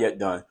have not yet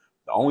done.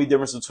 The only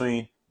difference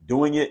between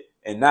doing it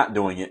and not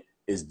doing it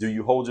is, do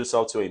you hold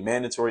yourself to a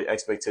mandatory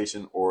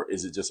expectation, or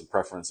is it just a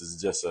preference? Is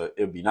it just it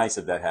would be nice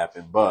if that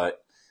happened,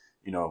 but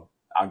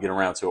I'll get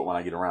around to it when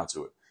I get around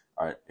to it.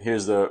 All right,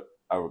 here's a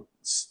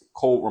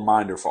cold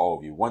reminder for all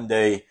of you. One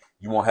day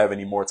you won't have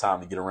any more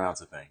time to get around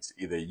to things.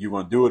 Either you're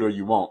going to do it or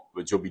you won't,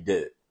 but you'll be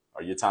dead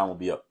or your time will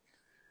be up.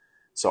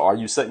 So are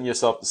you setting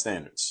yourself the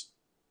standards?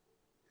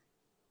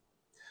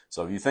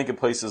 So if you think of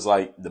places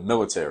like the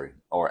military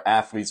or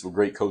athletes with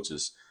great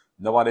coaches,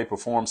 know why they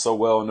perform so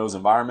well in those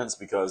environments?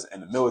 Because in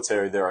the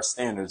military, there are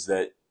standards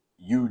that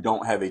you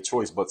don't have a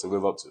choice but to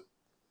live up to.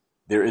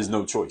 There is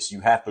no choice.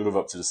 You have to live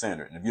up to the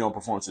standard. And if you don't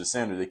perform to the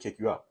standard, they kick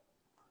you out.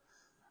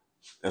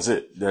 That's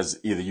it. There's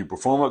either you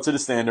perform up to the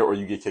standard or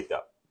you get kicked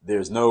out.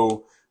 There's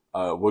no,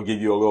 we'll give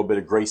you a little bit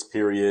of grace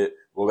period.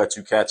 We'll let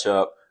you catch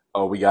up.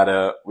 Oh, we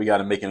gotta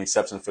make an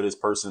exception for this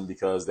person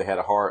because they had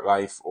a hard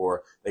life,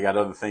 or they got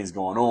other things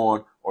going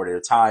on, or they're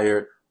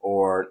tired,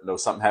 or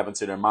something happened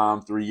to their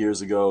mom 3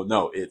 years ago.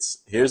 No,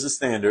 here's the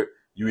standard.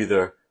 You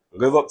either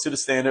live up to the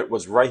standard,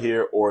 what's right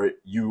here, or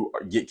you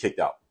get kicked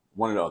out.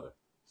 One or the other.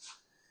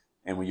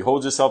 And when you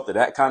hold yourself to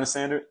that kind of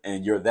standard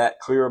and you're that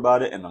clear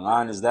about it and the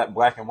line is that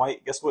black and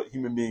white, guess what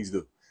human beings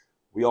do?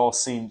 We all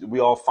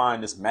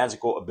find this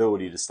magical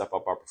ability to step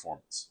up our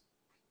performance.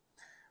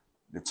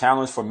 The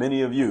challenge for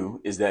many of you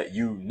is that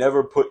you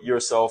never put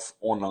yourself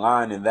on the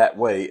line in that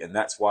way, and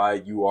that's why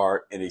you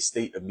are in a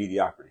state of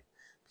mediocrity,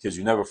 because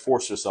you never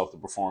force yourself to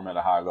perform at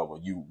a high level.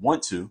 You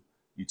want to,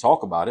 you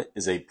talk about it,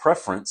 is a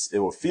preference, it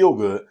will feel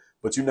good,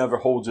 but you never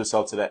hold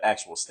yourself to that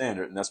actual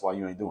standard, and that's why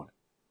you ain't doing it.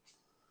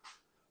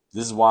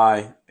 This is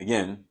why,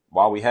 again,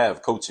 why we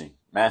have coaching,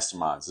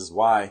 masterminds. This is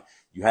why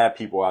you have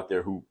people out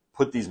there who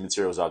put these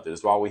materials out there.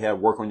 This is why we have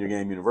Work on Your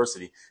Game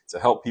University, to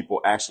help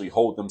people actually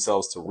hold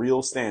themselves to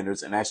real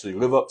standards and actually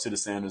live up to the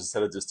standards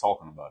instead of just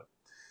talking about it.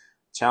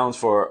 Challenge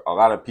for a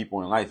lot of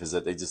people in life is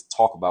that they just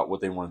talk about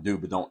what they want to do,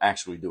 but don't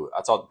actually do it.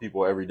 I talk to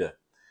people every day,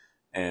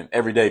 and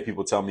every day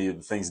people tell me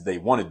the things that they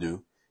want to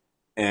do.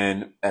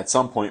 And at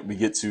some point we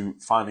get to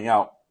finding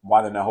out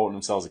why they're not holding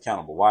themselves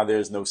accountable, why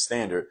there's no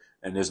standard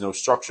and there's no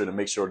structure to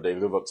make sure they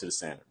live up to the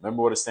standard.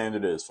 Remember what a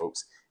standard is,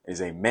 folks. It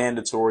is a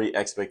mandatory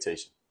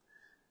expectation,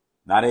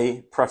 not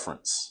a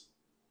preference.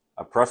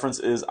 A preference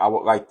is, I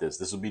would like this.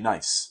 This would be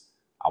nice.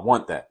 I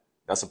want that.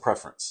 That's a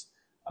preference.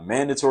 A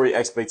mandatory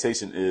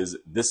expectation is,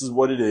 this is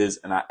what it is,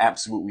 and I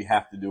absolutely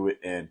have to do it,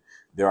 and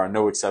there are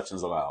no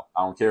exceptions allowed.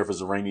 I don't care if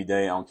it's a rainy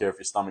day. I don't care if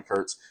your stomach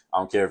hurts. I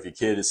don't care if your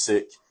kid is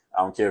sick.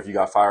 I don't care if you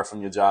got fired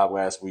from your job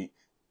last week.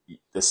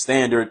 The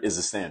standard is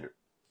a standard.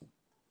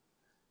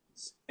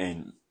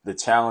 And the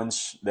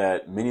challenge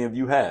that many of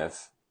you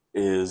have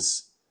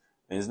is,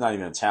 and it's not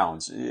even a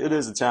challenge. It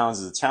is a challenge.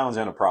 It's a challenge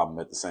and a problem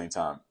at the same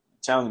time.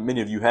 The challenge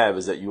many of you have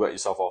is that you let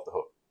yourself off the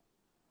hook.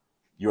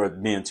 You are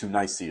being too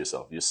nice to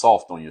yourself. You're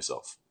soft on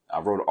yourself. I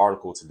wrote an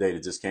article today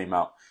that just came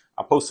out.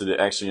 I posted it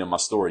actually on my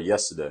story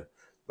yesterday,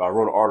 but I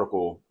wrote an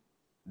article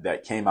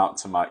that came out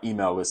to my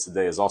email list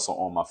today. Is also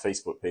on my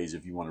Facebook page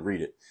if you want to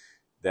read it.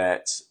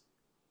 That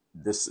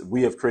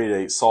we have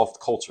created a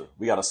soft culture.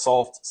 We got a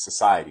soft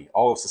society.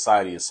 All of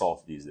society is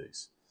soft these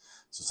days.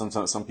 So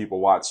sometimes some people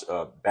watch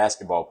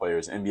basketball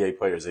players, NBA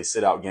players, they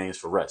sit out games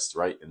for rest,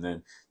 right? And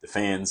then the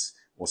fans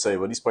will say,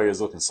 well, these players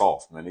looking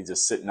soft, man. They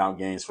just sitting out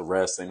games for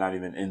rest. They're not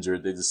even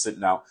injured. They're just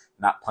sitting out,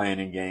 not playing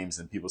in games.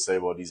 And people say,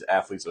 well, these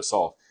athletes are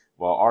soft.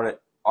 Well,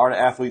 are the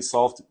athletes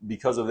soft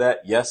because of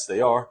that? Yes,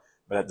 they are.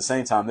 But at the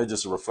same time, they're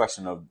just a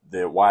reflection of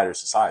their wider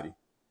society.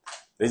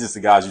 They're just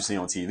the guys you see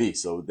on TV.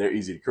 So they're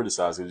easy to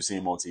criticize because you see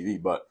them on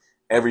TV. But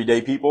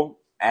everyday people,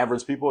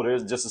 average people, they're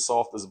just as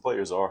soft as the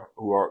players are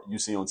you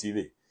see on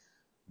TV.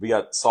 We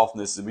got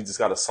softness. We just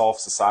got a soft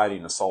society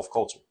and a soft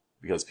culture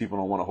because people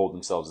don't want to hold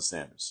themselves to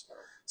standards.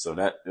 So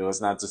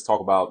let's not just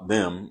talk about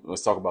them.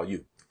 Let's talk about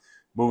you.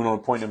 Moving on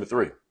to point number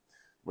 3.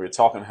 We're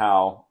talking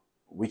how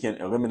we can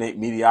eliminate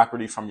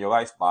mediocrity from your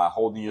life by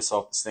holding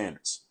yourself to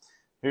standards.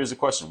 Here's the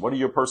question. What are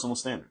your personal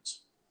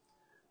standards?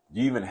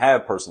 Do you even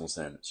have personal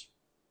standards?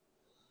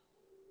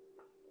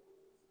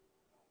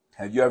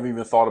 Have you ever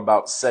even thought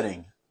about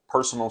setting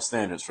personal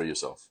standards for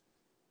yourself?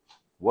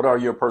 What are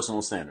your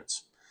personal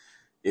standards?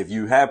 If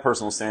you have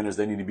personal standards,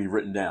 they need to be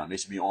written down. They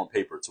should be on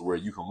paper to where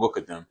you can look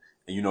at them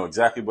and you know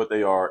exactly what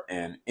they are.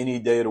 And any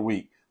day of the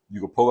week, you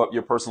can pull up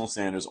your personal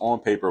standards on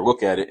paper,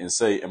 look at it and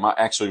say, am I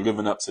actually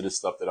living up to this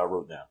stuff that I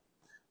wrote down?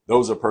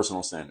 Those are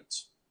personal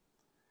standards.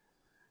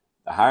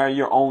 The higher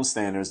your own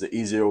standards, the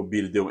easier it will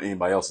be to deal with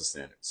anybody else's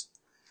standards.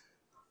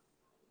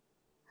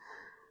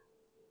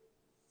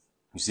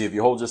 You see, if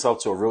you hold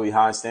yourself to a really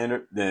high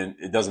standard, then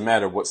it doesn't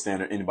matter what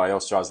standard anybody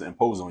else tries to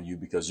impose on you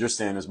because your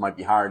standards might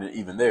be higher than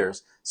even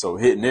theirs. So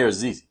hitting theirs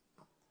is easy.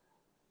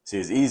 See,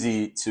 it's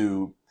easy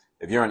to,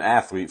 if you're an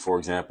athlete, for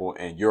example,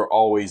 and you're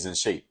always in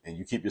shape and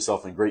you keep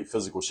yourself in great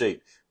physical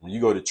shape, when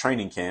you go to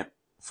training camp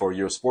for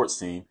your sports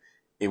team,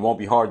 it won't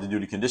be hard to do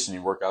the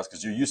conditioning workouts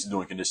because you're used to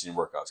doing conditioning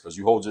workouts because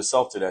you hold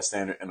yourself to that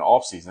standard in the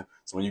off season.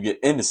 So when you get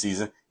in the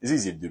season, it's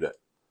easy to do that.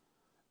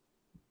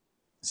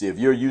 See, if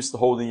you're used to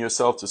holding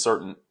yourself to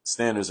certain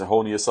standards and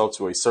holding yourself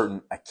to a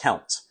certain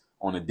account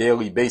on a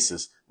daily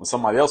basis, when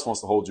somebody else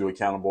wants to hold you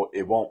accountable,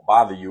 it won't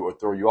bother you or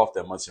throw you off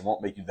that much. It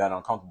won't make you that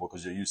uncomfortable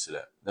because you're used to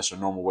that. That's your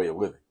normal way of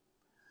living.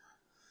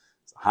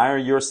 So the higher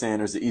your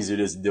standards, the easier it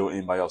is to deal with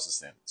anybody else's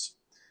standards.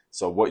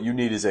 So what you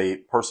need is a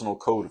personal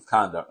code of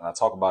conduct. And I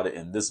talk about it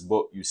in this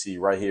book you see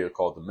right here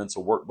called The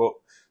Mental Workbook.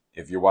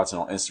 If you're watching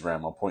on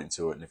Instagram, I'm pointing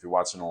to it. And if you're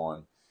watching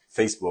on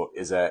Facebook,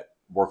 is at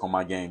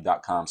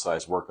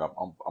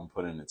workonmygame.com/workup. I'm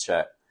putting in the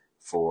chat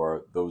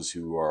for those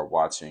who are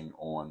watching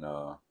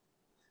on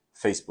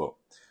Facebook.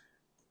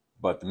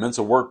 But the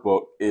Mental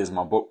Workbook is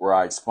my book where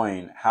I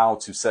explain how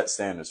to set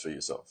standards for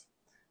yourself.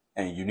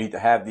 And you need to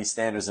have these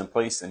standards in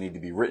place. They need to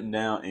be written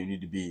down and you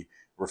need to be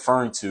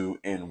referring to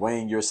and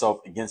weighing yourself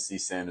against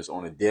these standards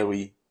on a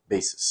daily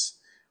basis.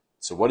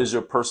 So what is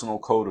your personal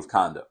code of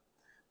conduct?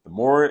 The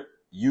more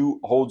you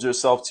hold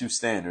yourself to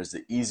standards,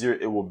 the easier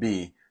it will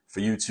be for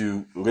you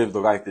to live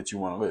the life that you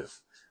want to live.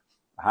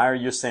 The higher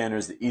your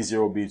standards, the easier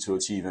it will be to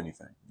achieve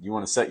anything. You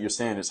want to set your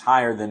standards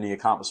higher than the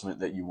accomplishment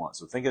that you want.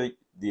 So think of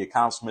the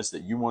accomplishments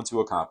that you want to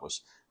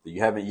accomplish that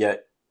you haven't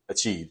yet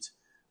achieved.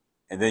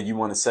 And then you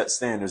want to set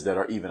standards that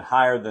are even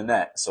higher than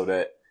that so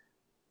that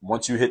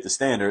once you hit the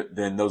standard,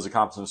 then those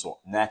accomplishments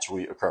will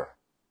naturally occur.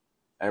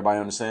 Everybody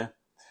understand?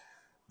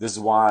 This is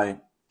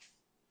why,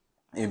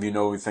 if you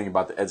know anything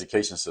about the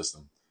education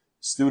system,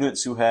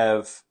 students who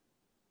have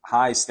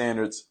high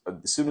standards,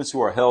 students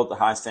who are held to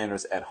high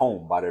standards at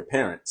home by their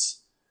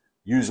parents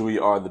usually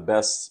are the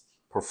best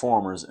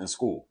performers in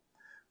school.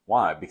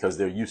 Why? Because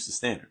they're used to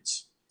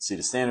standards. See,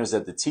 the standards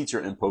that the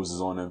teacher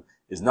imposes on them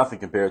is nothing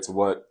compared to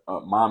what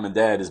mom and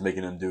dad is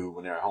making them do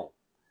when they're at home.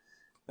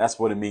 That's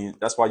what it means.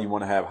 That's why you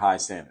want to have high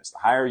standards. The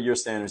higher your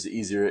standards, the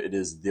easier it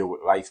is to deal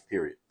with life,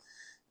 period.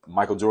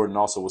 Michael Jordan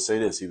also would say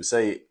this. He would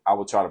say, I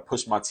would try to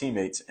push my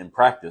teammates in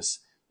practice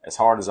as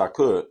hard as I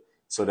could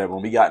so that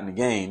when we got in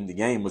the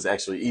game was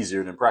actually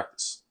easier than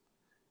practice.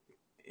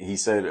 He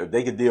said if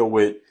they could deal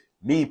with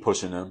me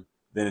pushing them,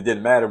 then it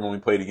didn't matter when we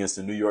played against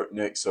the New York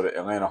Knicks or the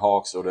Atlanta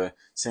Hawks or the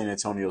San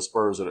Antonio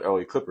Spurs or the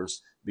LA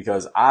Clippers,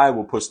 because I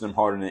will push them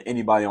harder than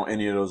anybody on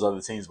any of those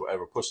other teams will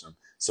ever push them.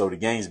 So the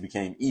games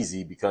became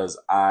easy because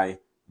I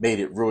made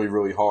it really,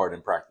 really hard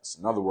in practice.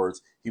 In other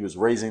words, he was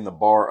raising the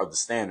bar of the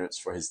standards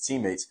for his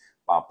teammates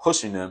by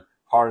pushing them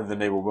harder than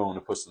they were willing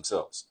to push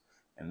themselves.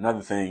 And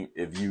another thing,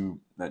 if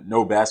you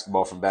know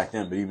basketball from back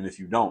then, but even if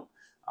you don't,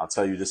 I'll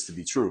tell you this to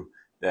be true,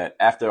 that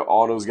after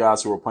all those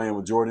guys who were playing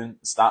with Jordan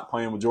stopped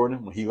playing with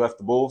Jordan when he left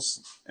the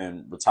Bulls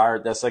and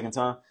retired that second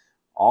time,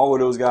 all of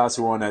those guys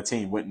who were on that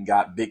team went and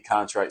got big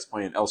contracts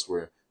playing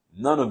elsewhere.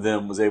 None of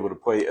them was able to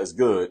play as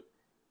good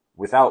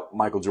without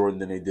Michael Jordan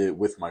than they did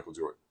with Michael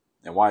Jordan.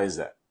 And why is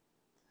that?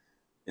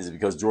 Is it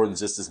because Jordan's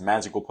just this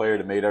magical player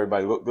that made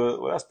everybody look good?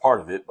 Well, that's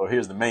part of it, but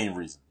here's the main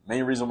reason. The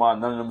main reason why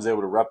none of them was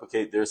able to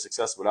replicate their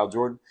success without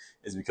Jordan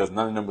is because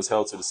none of them was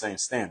held to the same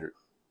standard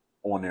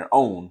on their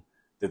own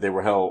that they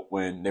were held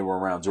when they were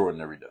around Jordan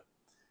every day.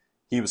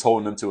 He was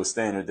holding them to a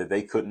standard that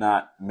they could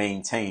not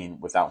maintain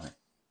without him.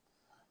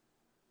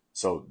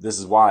 So this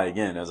is why,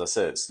 again, as I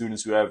said,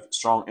 students who have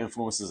strong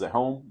influences at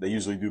home, they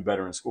usually do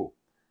better in school.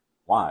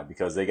 Why?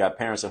 Because they got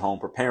parents at home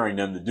preparing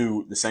them to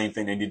do the same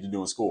thing they need to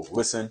do in school.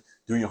 Listen,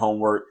 do your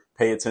homework,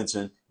 pay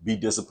attention, be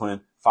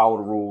disciplined, follow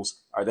the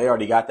rules. They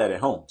already got that at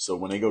home. So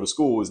when they go to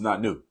school, it's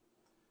not new.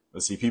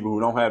 Let's see, people who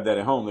don't have that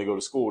at home, they go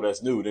to school,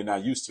 that's new. They're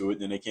not used to it,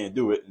 then they can't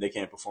do it, and they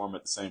can't perform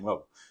at the same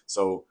level.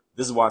 So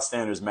this is why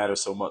standards matter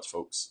so much,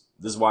 folks.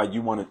 This is why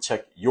you want to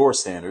check your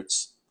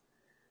standards.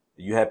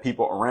 You have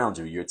people around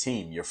you, your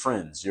team, your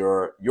friends,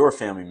 your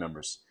family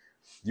members.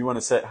 You want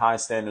to set high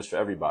standards for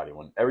everybody.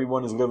 When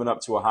everyone is living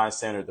up to a high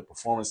standard, the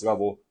performance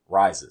level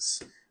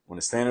rises. When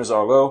the standards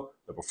are low,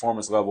 the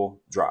performance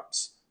level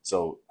drops.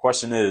 So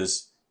question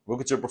is,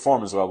 look at your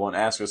performance level and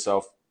ask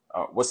yourself,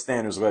 what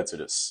standards led to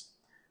this?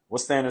 What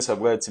standards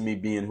have led to me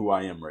being who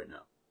I am right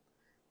now?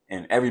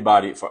 And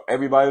for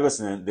everybody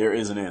listening, there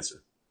is an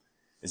answer.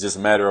 It's just a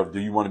matter of, do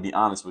you want to be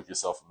honest with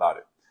yourself about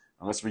it?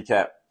 And let's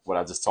recap what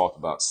I just talked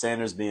about.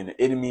 Standards being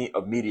the enemy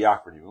of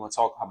mediocrity. We want to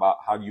talk about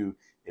how you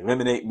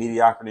eliminate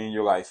mediocrity in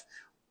your life.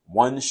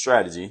 One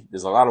strategy,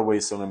 there's a lot of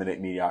ways to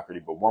eliminate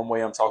mediocrity, but one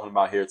way I'm talking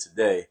about here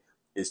today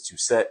is to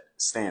set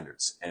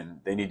standards, and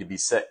they need to be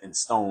set in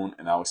stone.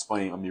 And I'll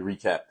explain. Let me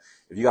recap.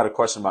 If you got a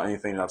question about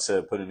anything that I've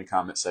said, put it in the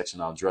comment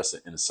section. I'll address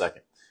it in a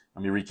second.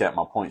 Let me recap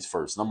my points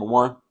first. Number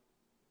one,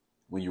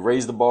 when you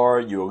raise the bar,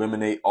 you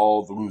eliminate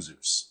all the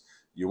losers.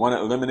 You want to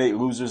eliminate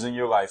losers in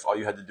your life, all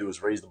you have to do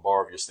is raise the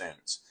bar of your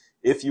standards.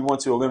 If you want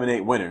to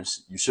eliminate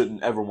winners, you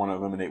shouldn't ever want to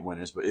eliminate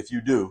winners, but if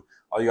you do,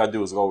 all you got to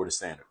do is lower the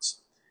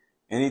standards.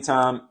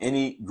 Anytime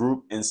any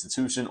group,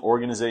 institution,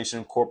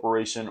 organization,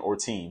 corporation, or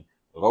team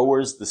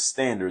lowers the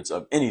standards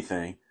of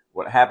anything,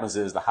 what happens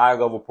is the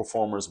high-level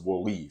performers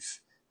will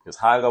leave, because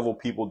high-level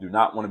people do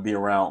not want to be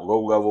around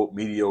low-level,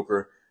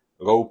 mediocre,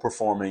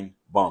 low-performing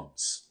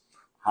bums.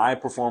 High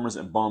performers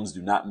and bums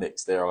do not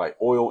mix. They are like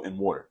oil and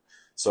water.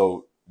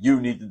 So you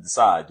need to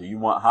decide, do you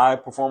want high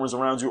performers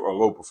around you or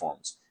low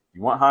performers? If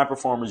you want high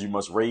performers, you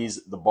must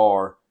raise the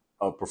bar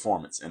of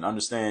performance and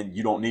understand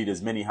you don't need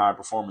as many high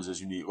performers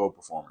as you need low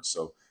performers.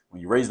 So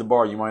when you raise the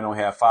bar, you might only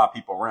have 5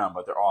 people around,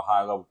 but they're all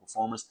high level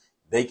performers.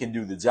 They can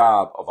do the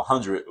job of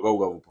 100 low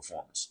level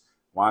performers.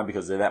 Why?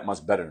 Because they're that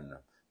much better than them.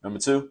 Number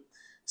 2,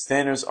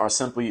 standards are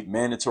simply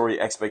mandatory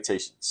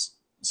expectations.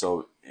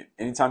 So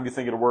anytime you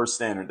think of the word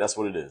standard, that's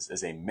what it is.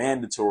 It's a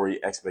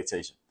mandatory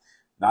expectation,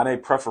 not a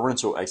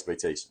preferential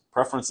expectation.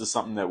 Preference is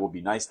something that would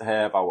be nice to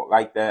have. I would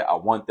like that. I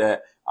want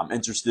that. I'm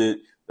interested.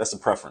 That's a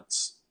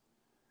preference.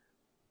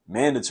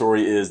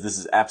 Mandatory is, this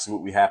is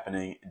absolutely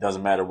happening. It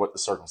doesn't matter what the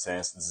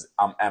circumstance.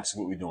 I'm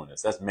absolutely doing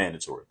this. That's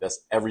mandatory.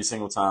 That's every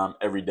single time,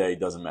 every day,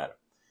 doesn't matter.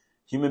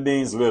 Human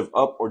beings live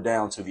up or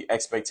down to the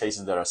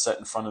expectations that are set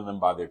in front of them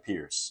by their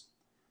peers.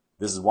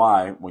 This is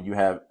why when you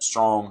have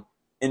strong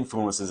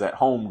influences at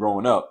home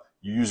growing up,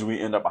 you usually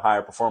end up a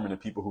higher performer than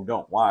people who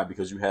don't. Why?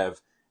 Because you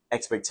have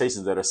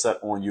expectations that are set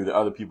on you that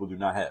other people do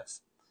not have.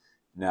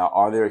 Now,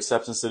 are there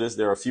exceptions to this?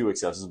 There are a few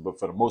exceptions, but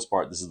for the most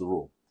part, this is the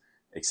rule.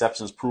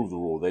 Exceptions prove the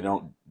rule. They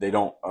don't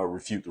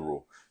refute the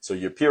rule. So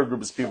your peer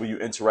group is people you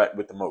interact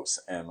with the most.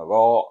 And the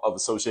law of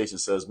association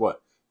says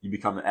what? You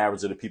become an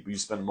average of the people you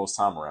spend the most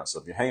time around.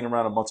 So if you're hanging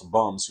around a bunch of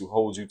bums who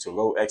hold you to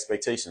low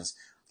expectations,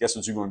 guess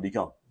what you're going to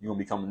become? You're going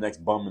to become the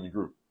next bum in the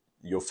group.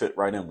 You'll fit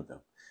right in with them.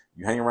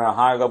 You hang around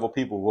high-level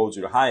people who hold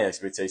you to high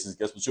expectations,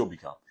 guess what you'll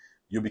become?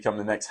 You'll become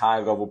the next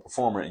high-level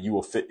performer, and you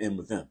will fit in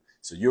with them.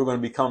 So you're going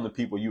to become the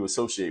people you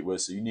associate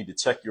with. So you need to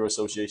check your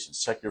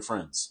associations, check your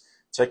friends,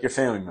 check your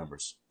family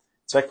members,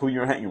 check who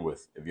you're hanging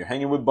with. If you're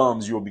hanging with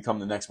bums, you will become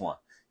the next one.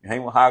 If you're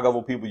hanging with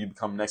high-level people, you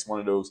become the next one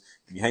of those.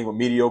 If you hang with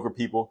mediocre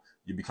people,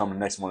 you become the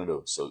next one of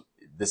those. So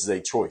this is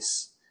a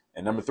choice.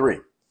 And number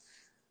 3,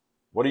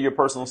 what are your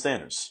personal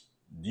standards?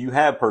 Do you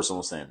have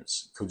personal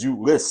standards? Could you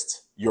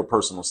list your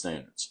personal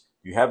standards?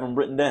 You have them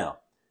written down.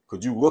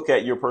 Could you look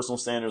at your personal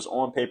standards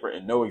on paper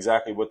and know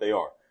exactly what they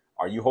are?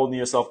 Are you holding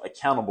yourself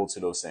accountable to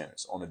those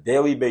standards? On a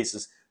daily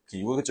basis, can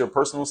you look at your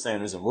personal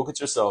standards and look at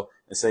yourself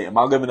and say, am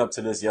I living up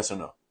to this, yes or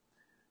no?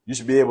 You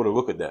should be able to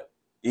look at that.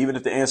 Even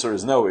if the answer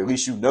is no, at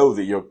least you know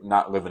that you're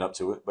not living up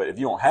to it. But if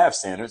you don't have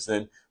standards,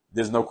 then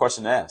there's no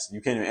question to ask.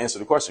 You can't even answer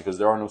the question because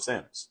there are no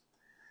standards.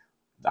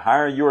 The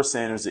higher your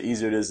standards, the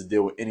easier it is to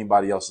deal with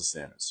anybody else's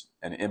standards.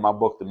 And in my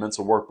book, The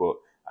Mental Workbook,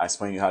 I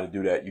explain you how to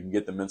do that. You can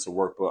get the mental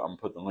workbook. I'm going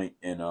to put the link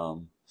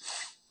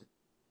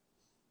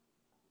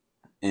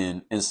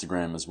in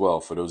Instagram as well.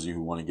 For those of you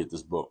who want to get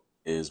this book,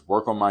 is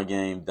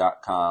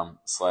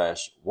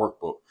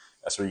workonmygame.com/workbook.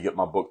 That's where you get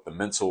my book, The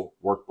Mental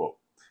Workbook.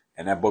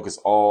 And that book is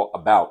all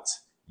about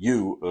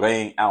you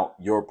laying out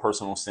your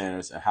personal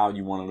standards and how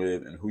you want to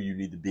live and who you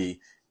need to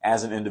be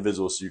as an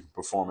individual so you can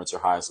perform at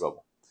your highest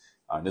level.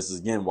 This is,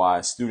 again,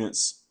 why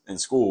students in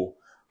school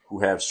who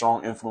have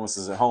strong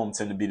influences at home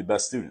tend to be the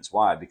best students.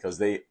 Why? Because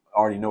they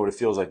already know what it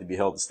feels like to be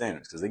held to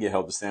standards, because they get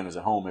held to standards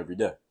at home every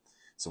day.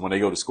 So when they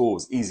go to school,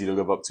 it's easy to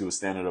live up to a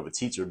standard of a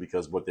teacher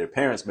because what their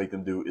parents make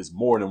them do is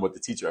more than what the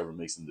teacher ever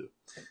makes them do.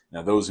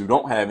 Now, those who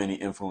don't have any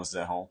influences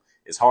at home,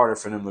 it's harder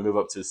for them to live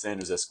up to the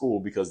standards at school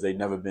because they've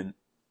never been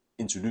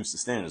introduced to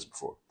standards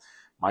before.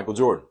 Michael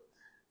Jordan,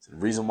 So the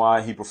reason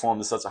why he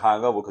performed at such a high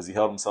level, because he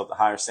held himself to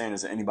higher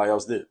standards than anybody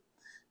else did.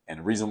 And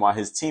the reason why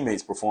his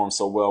teammates performed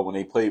so well when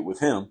they played with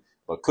him,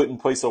 but couldn't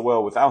play so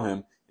well without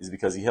him, is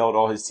because he held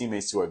all his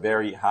teammates to a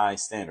very high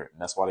standard.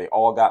 And that's why they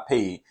all got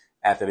paid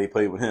after they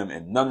played with him.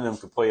 And none of them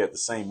could play at the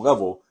same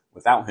level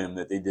without him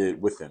that they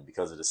did with him,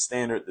 because of the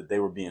standard that they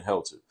were being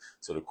held to.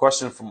 So the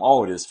question from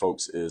all of this,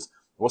 folks, is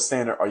what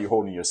standard are you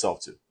holding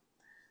yourself to?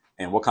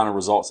 And what kind of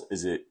results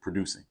is it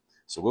producing?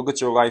 So look at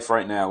your life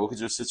right now. Look at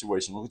your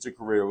situation. Look at your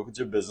career. Look at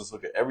your business.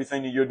 Look at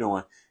everything that you're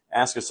doing.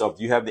 Ask yourself,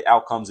 do you have the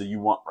outcomes that you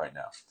want right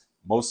now?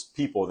 Most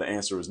people, the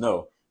answer is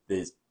no.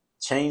 The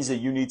change that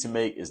you need to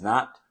make is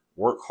not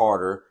work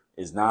harder,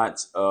 is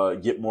not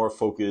get more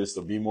focused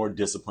or be more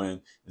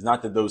disciplined. It's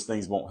not that those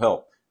things won't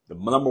help. The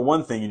number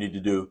one thing you need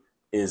to do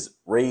is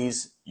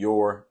raise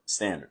your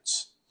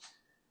standards.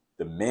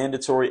 The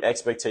mandatory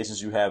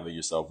expectations you have of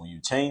yourself, when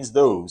you change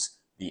those,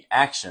 the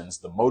actions,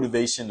 the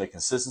motivation, the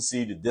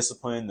consistency, the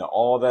discipline,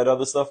 all that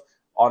other stuff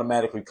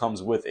automatically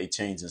comes with a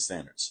change in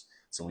standards.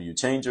 So when you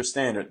change your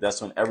standard,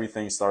 that's when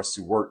everything starts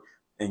to work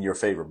in your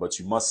favor. But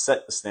you must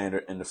set the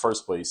standard in the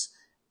first place,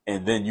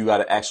 and then you got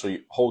to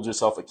actually hold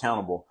yourself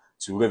accountable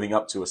to living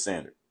up to a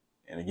standard.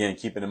 And again,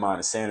 keeping in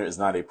mind, a standard is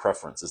not a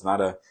preference. It's not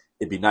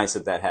it'd be nice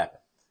if that happened.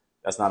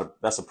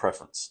 That's a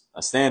preference.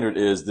 A standard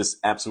is this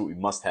absolutely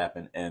must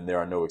happen, and there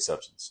are no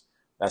exceptions.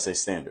 That's a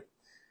standard.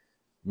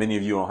 Many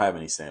of you don't have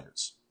any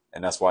standards,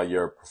 and that's why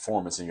your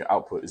performance and your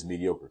output is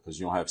mediocre, because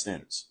you don't have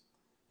standards.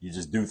 You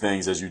just do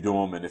things as you do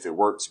them, and if it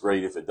works,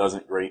 great. If it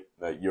doesn't, great.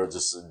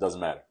 It doesn't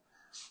matter.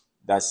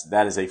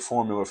 That is a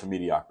formula for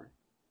mediocrity.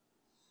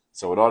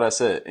 So with all that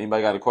said,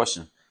 anybody got a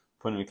question?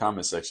 Put in the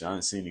comment section. I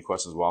didn't see any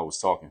questions while I was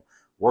talking.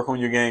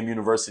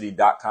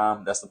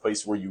 WorkOnYourGameUniversity.com. That's the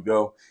place where you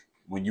go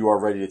when you are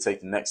ready to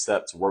take the next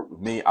step to work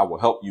with me. I will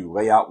help you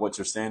lay out what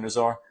your standards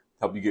are,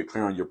 help you get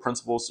clear on your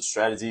principles, the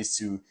strategies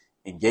to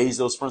engage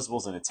those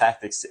principles, and the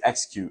tactics to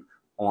execute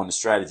on the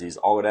strategies.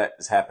 All of that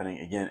is happening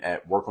again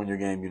at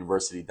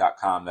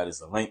WorkOnYourGameUniversity.com. That is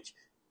the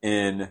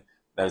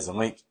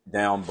link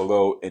down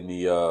below in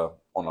the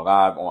on the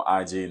live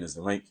on IG, and there's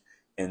the link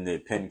in the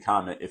pinned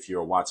comment if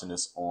you're watching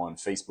this on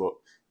Facebook,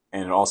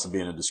 and it'll also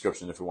be in the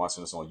description if you're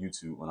watching this on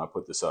YouTube when I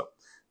put this up.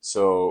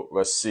 So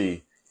let's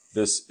see.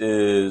 This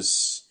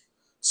is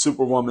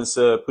Superwoman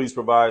said, please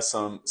provide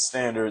some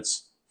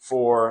standards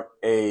for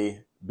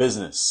a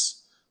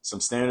business.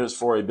 Some standards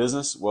for a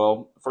business.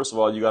 Well, first of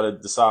all, you got to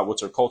decide what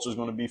your culture is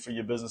going to be for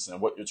your business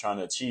and what you're trying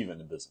to achieve in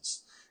the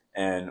business.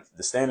 And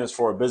the standards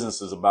for a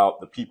business is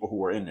about the people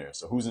who are in there.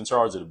 So who's in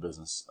charge of the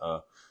business?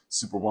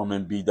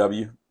 Superwoman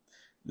BW.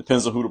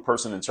 Depends on who the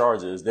person in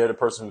charge is. They're the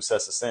person who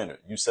sets the standard.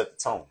 You set the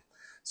tone.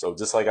 So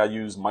just like I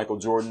use Michael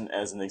Jordan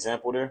as an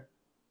example there,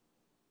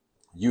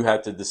 you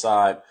have to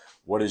decide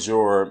first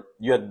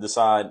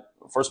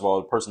of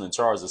all, the person in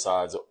charge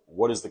decides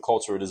what is the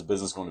culture of this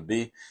business going to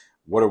be?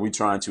 What are we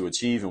trying to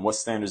achieve, and what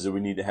standards do we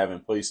need to have in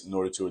place in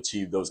order to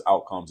achieve those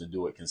outcomes and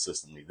do it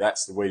consistently?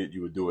 That's the way that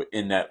you would do it,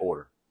 in that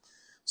order.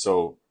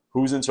 So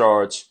who's in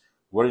charge?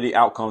 What are the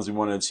outcomes we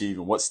want to achieve,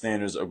 and what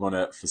standards are going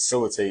to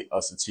facilitate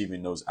us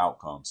achieving those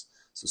outcomes?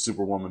 So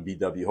Superwoman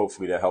BW,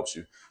 hopefully that helps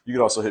you. You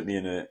could also hit me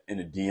in a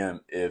DM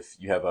if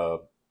you have a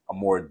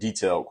more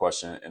detailed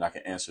question, and I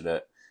can answer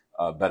that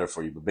better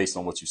for you. But based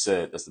on what you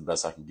said, that's the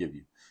best I can give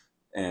you.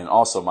 And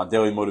also my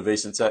daily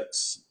motivation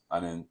text, I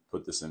didn't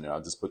put this in there. I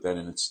just put that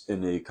in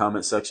the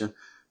comment section.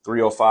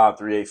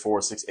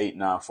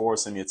 305-384-6894.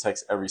 Send me a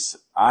text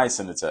I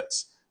send a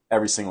text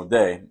every single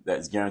day that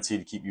is guaranteed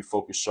to keep you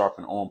focused, sharp,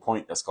 and on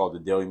point. That's called the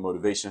daily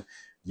motivation.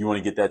 You want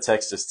to get that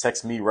text, just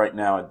text me right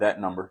now at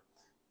that number.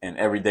 And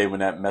every day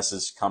when that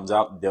message comes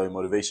out, the daily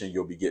motivation,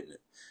 you'll be getting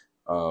it.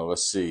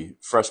 Let's see.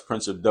 Fresh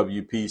Prince of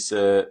WP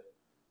said,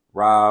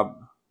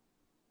 Rob,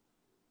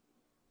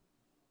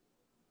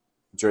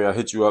 Dre, I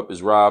hit you up.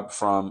 Is Rob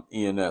from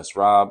ENS.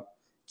 Rob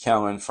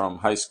Callan from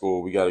high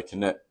school. We got to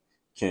connect,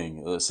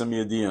 King. Send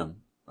me a DM,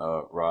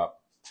 Rob.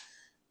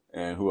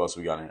 And who else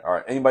we got in here? All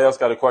right. Anybody else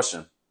got a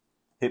question?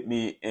 You can hit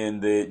me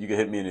in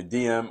a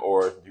DM,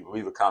 or you can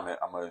leave a comment.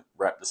 I'm going to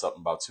wrap this up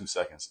in about 2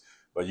 seconds.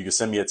 But you can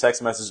send me a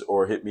text message,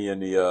 or hit me in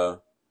the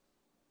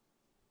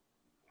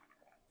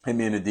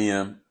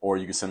DM, or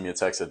you can send me a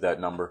text at that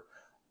number.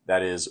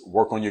 That is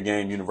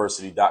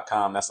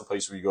WorkOnYourGameUniversity.com. That's the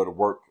place where you go to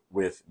work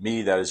with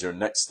me. That is your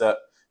next step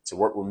to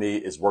work with me,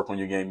 is Work on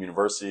Your Game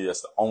University.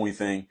 That's the only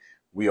thing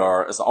we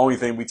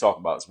talk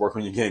about. It's Work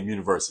on Your Game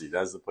University.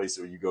 That's the place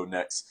where you go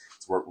next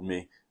to work with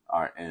me.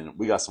 All right. And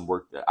we got some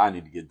work that I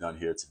need to get done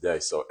here today.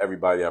 So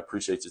everybody, I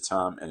appreciate your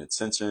time and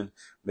attention.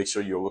 Make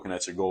sure you're looking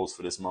at your goals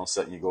for this month,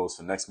 setting your goals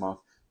for next month,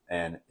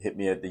 and hit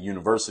me at the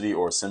university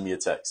or send me a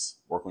text.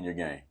 Work on your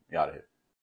game. You out of here.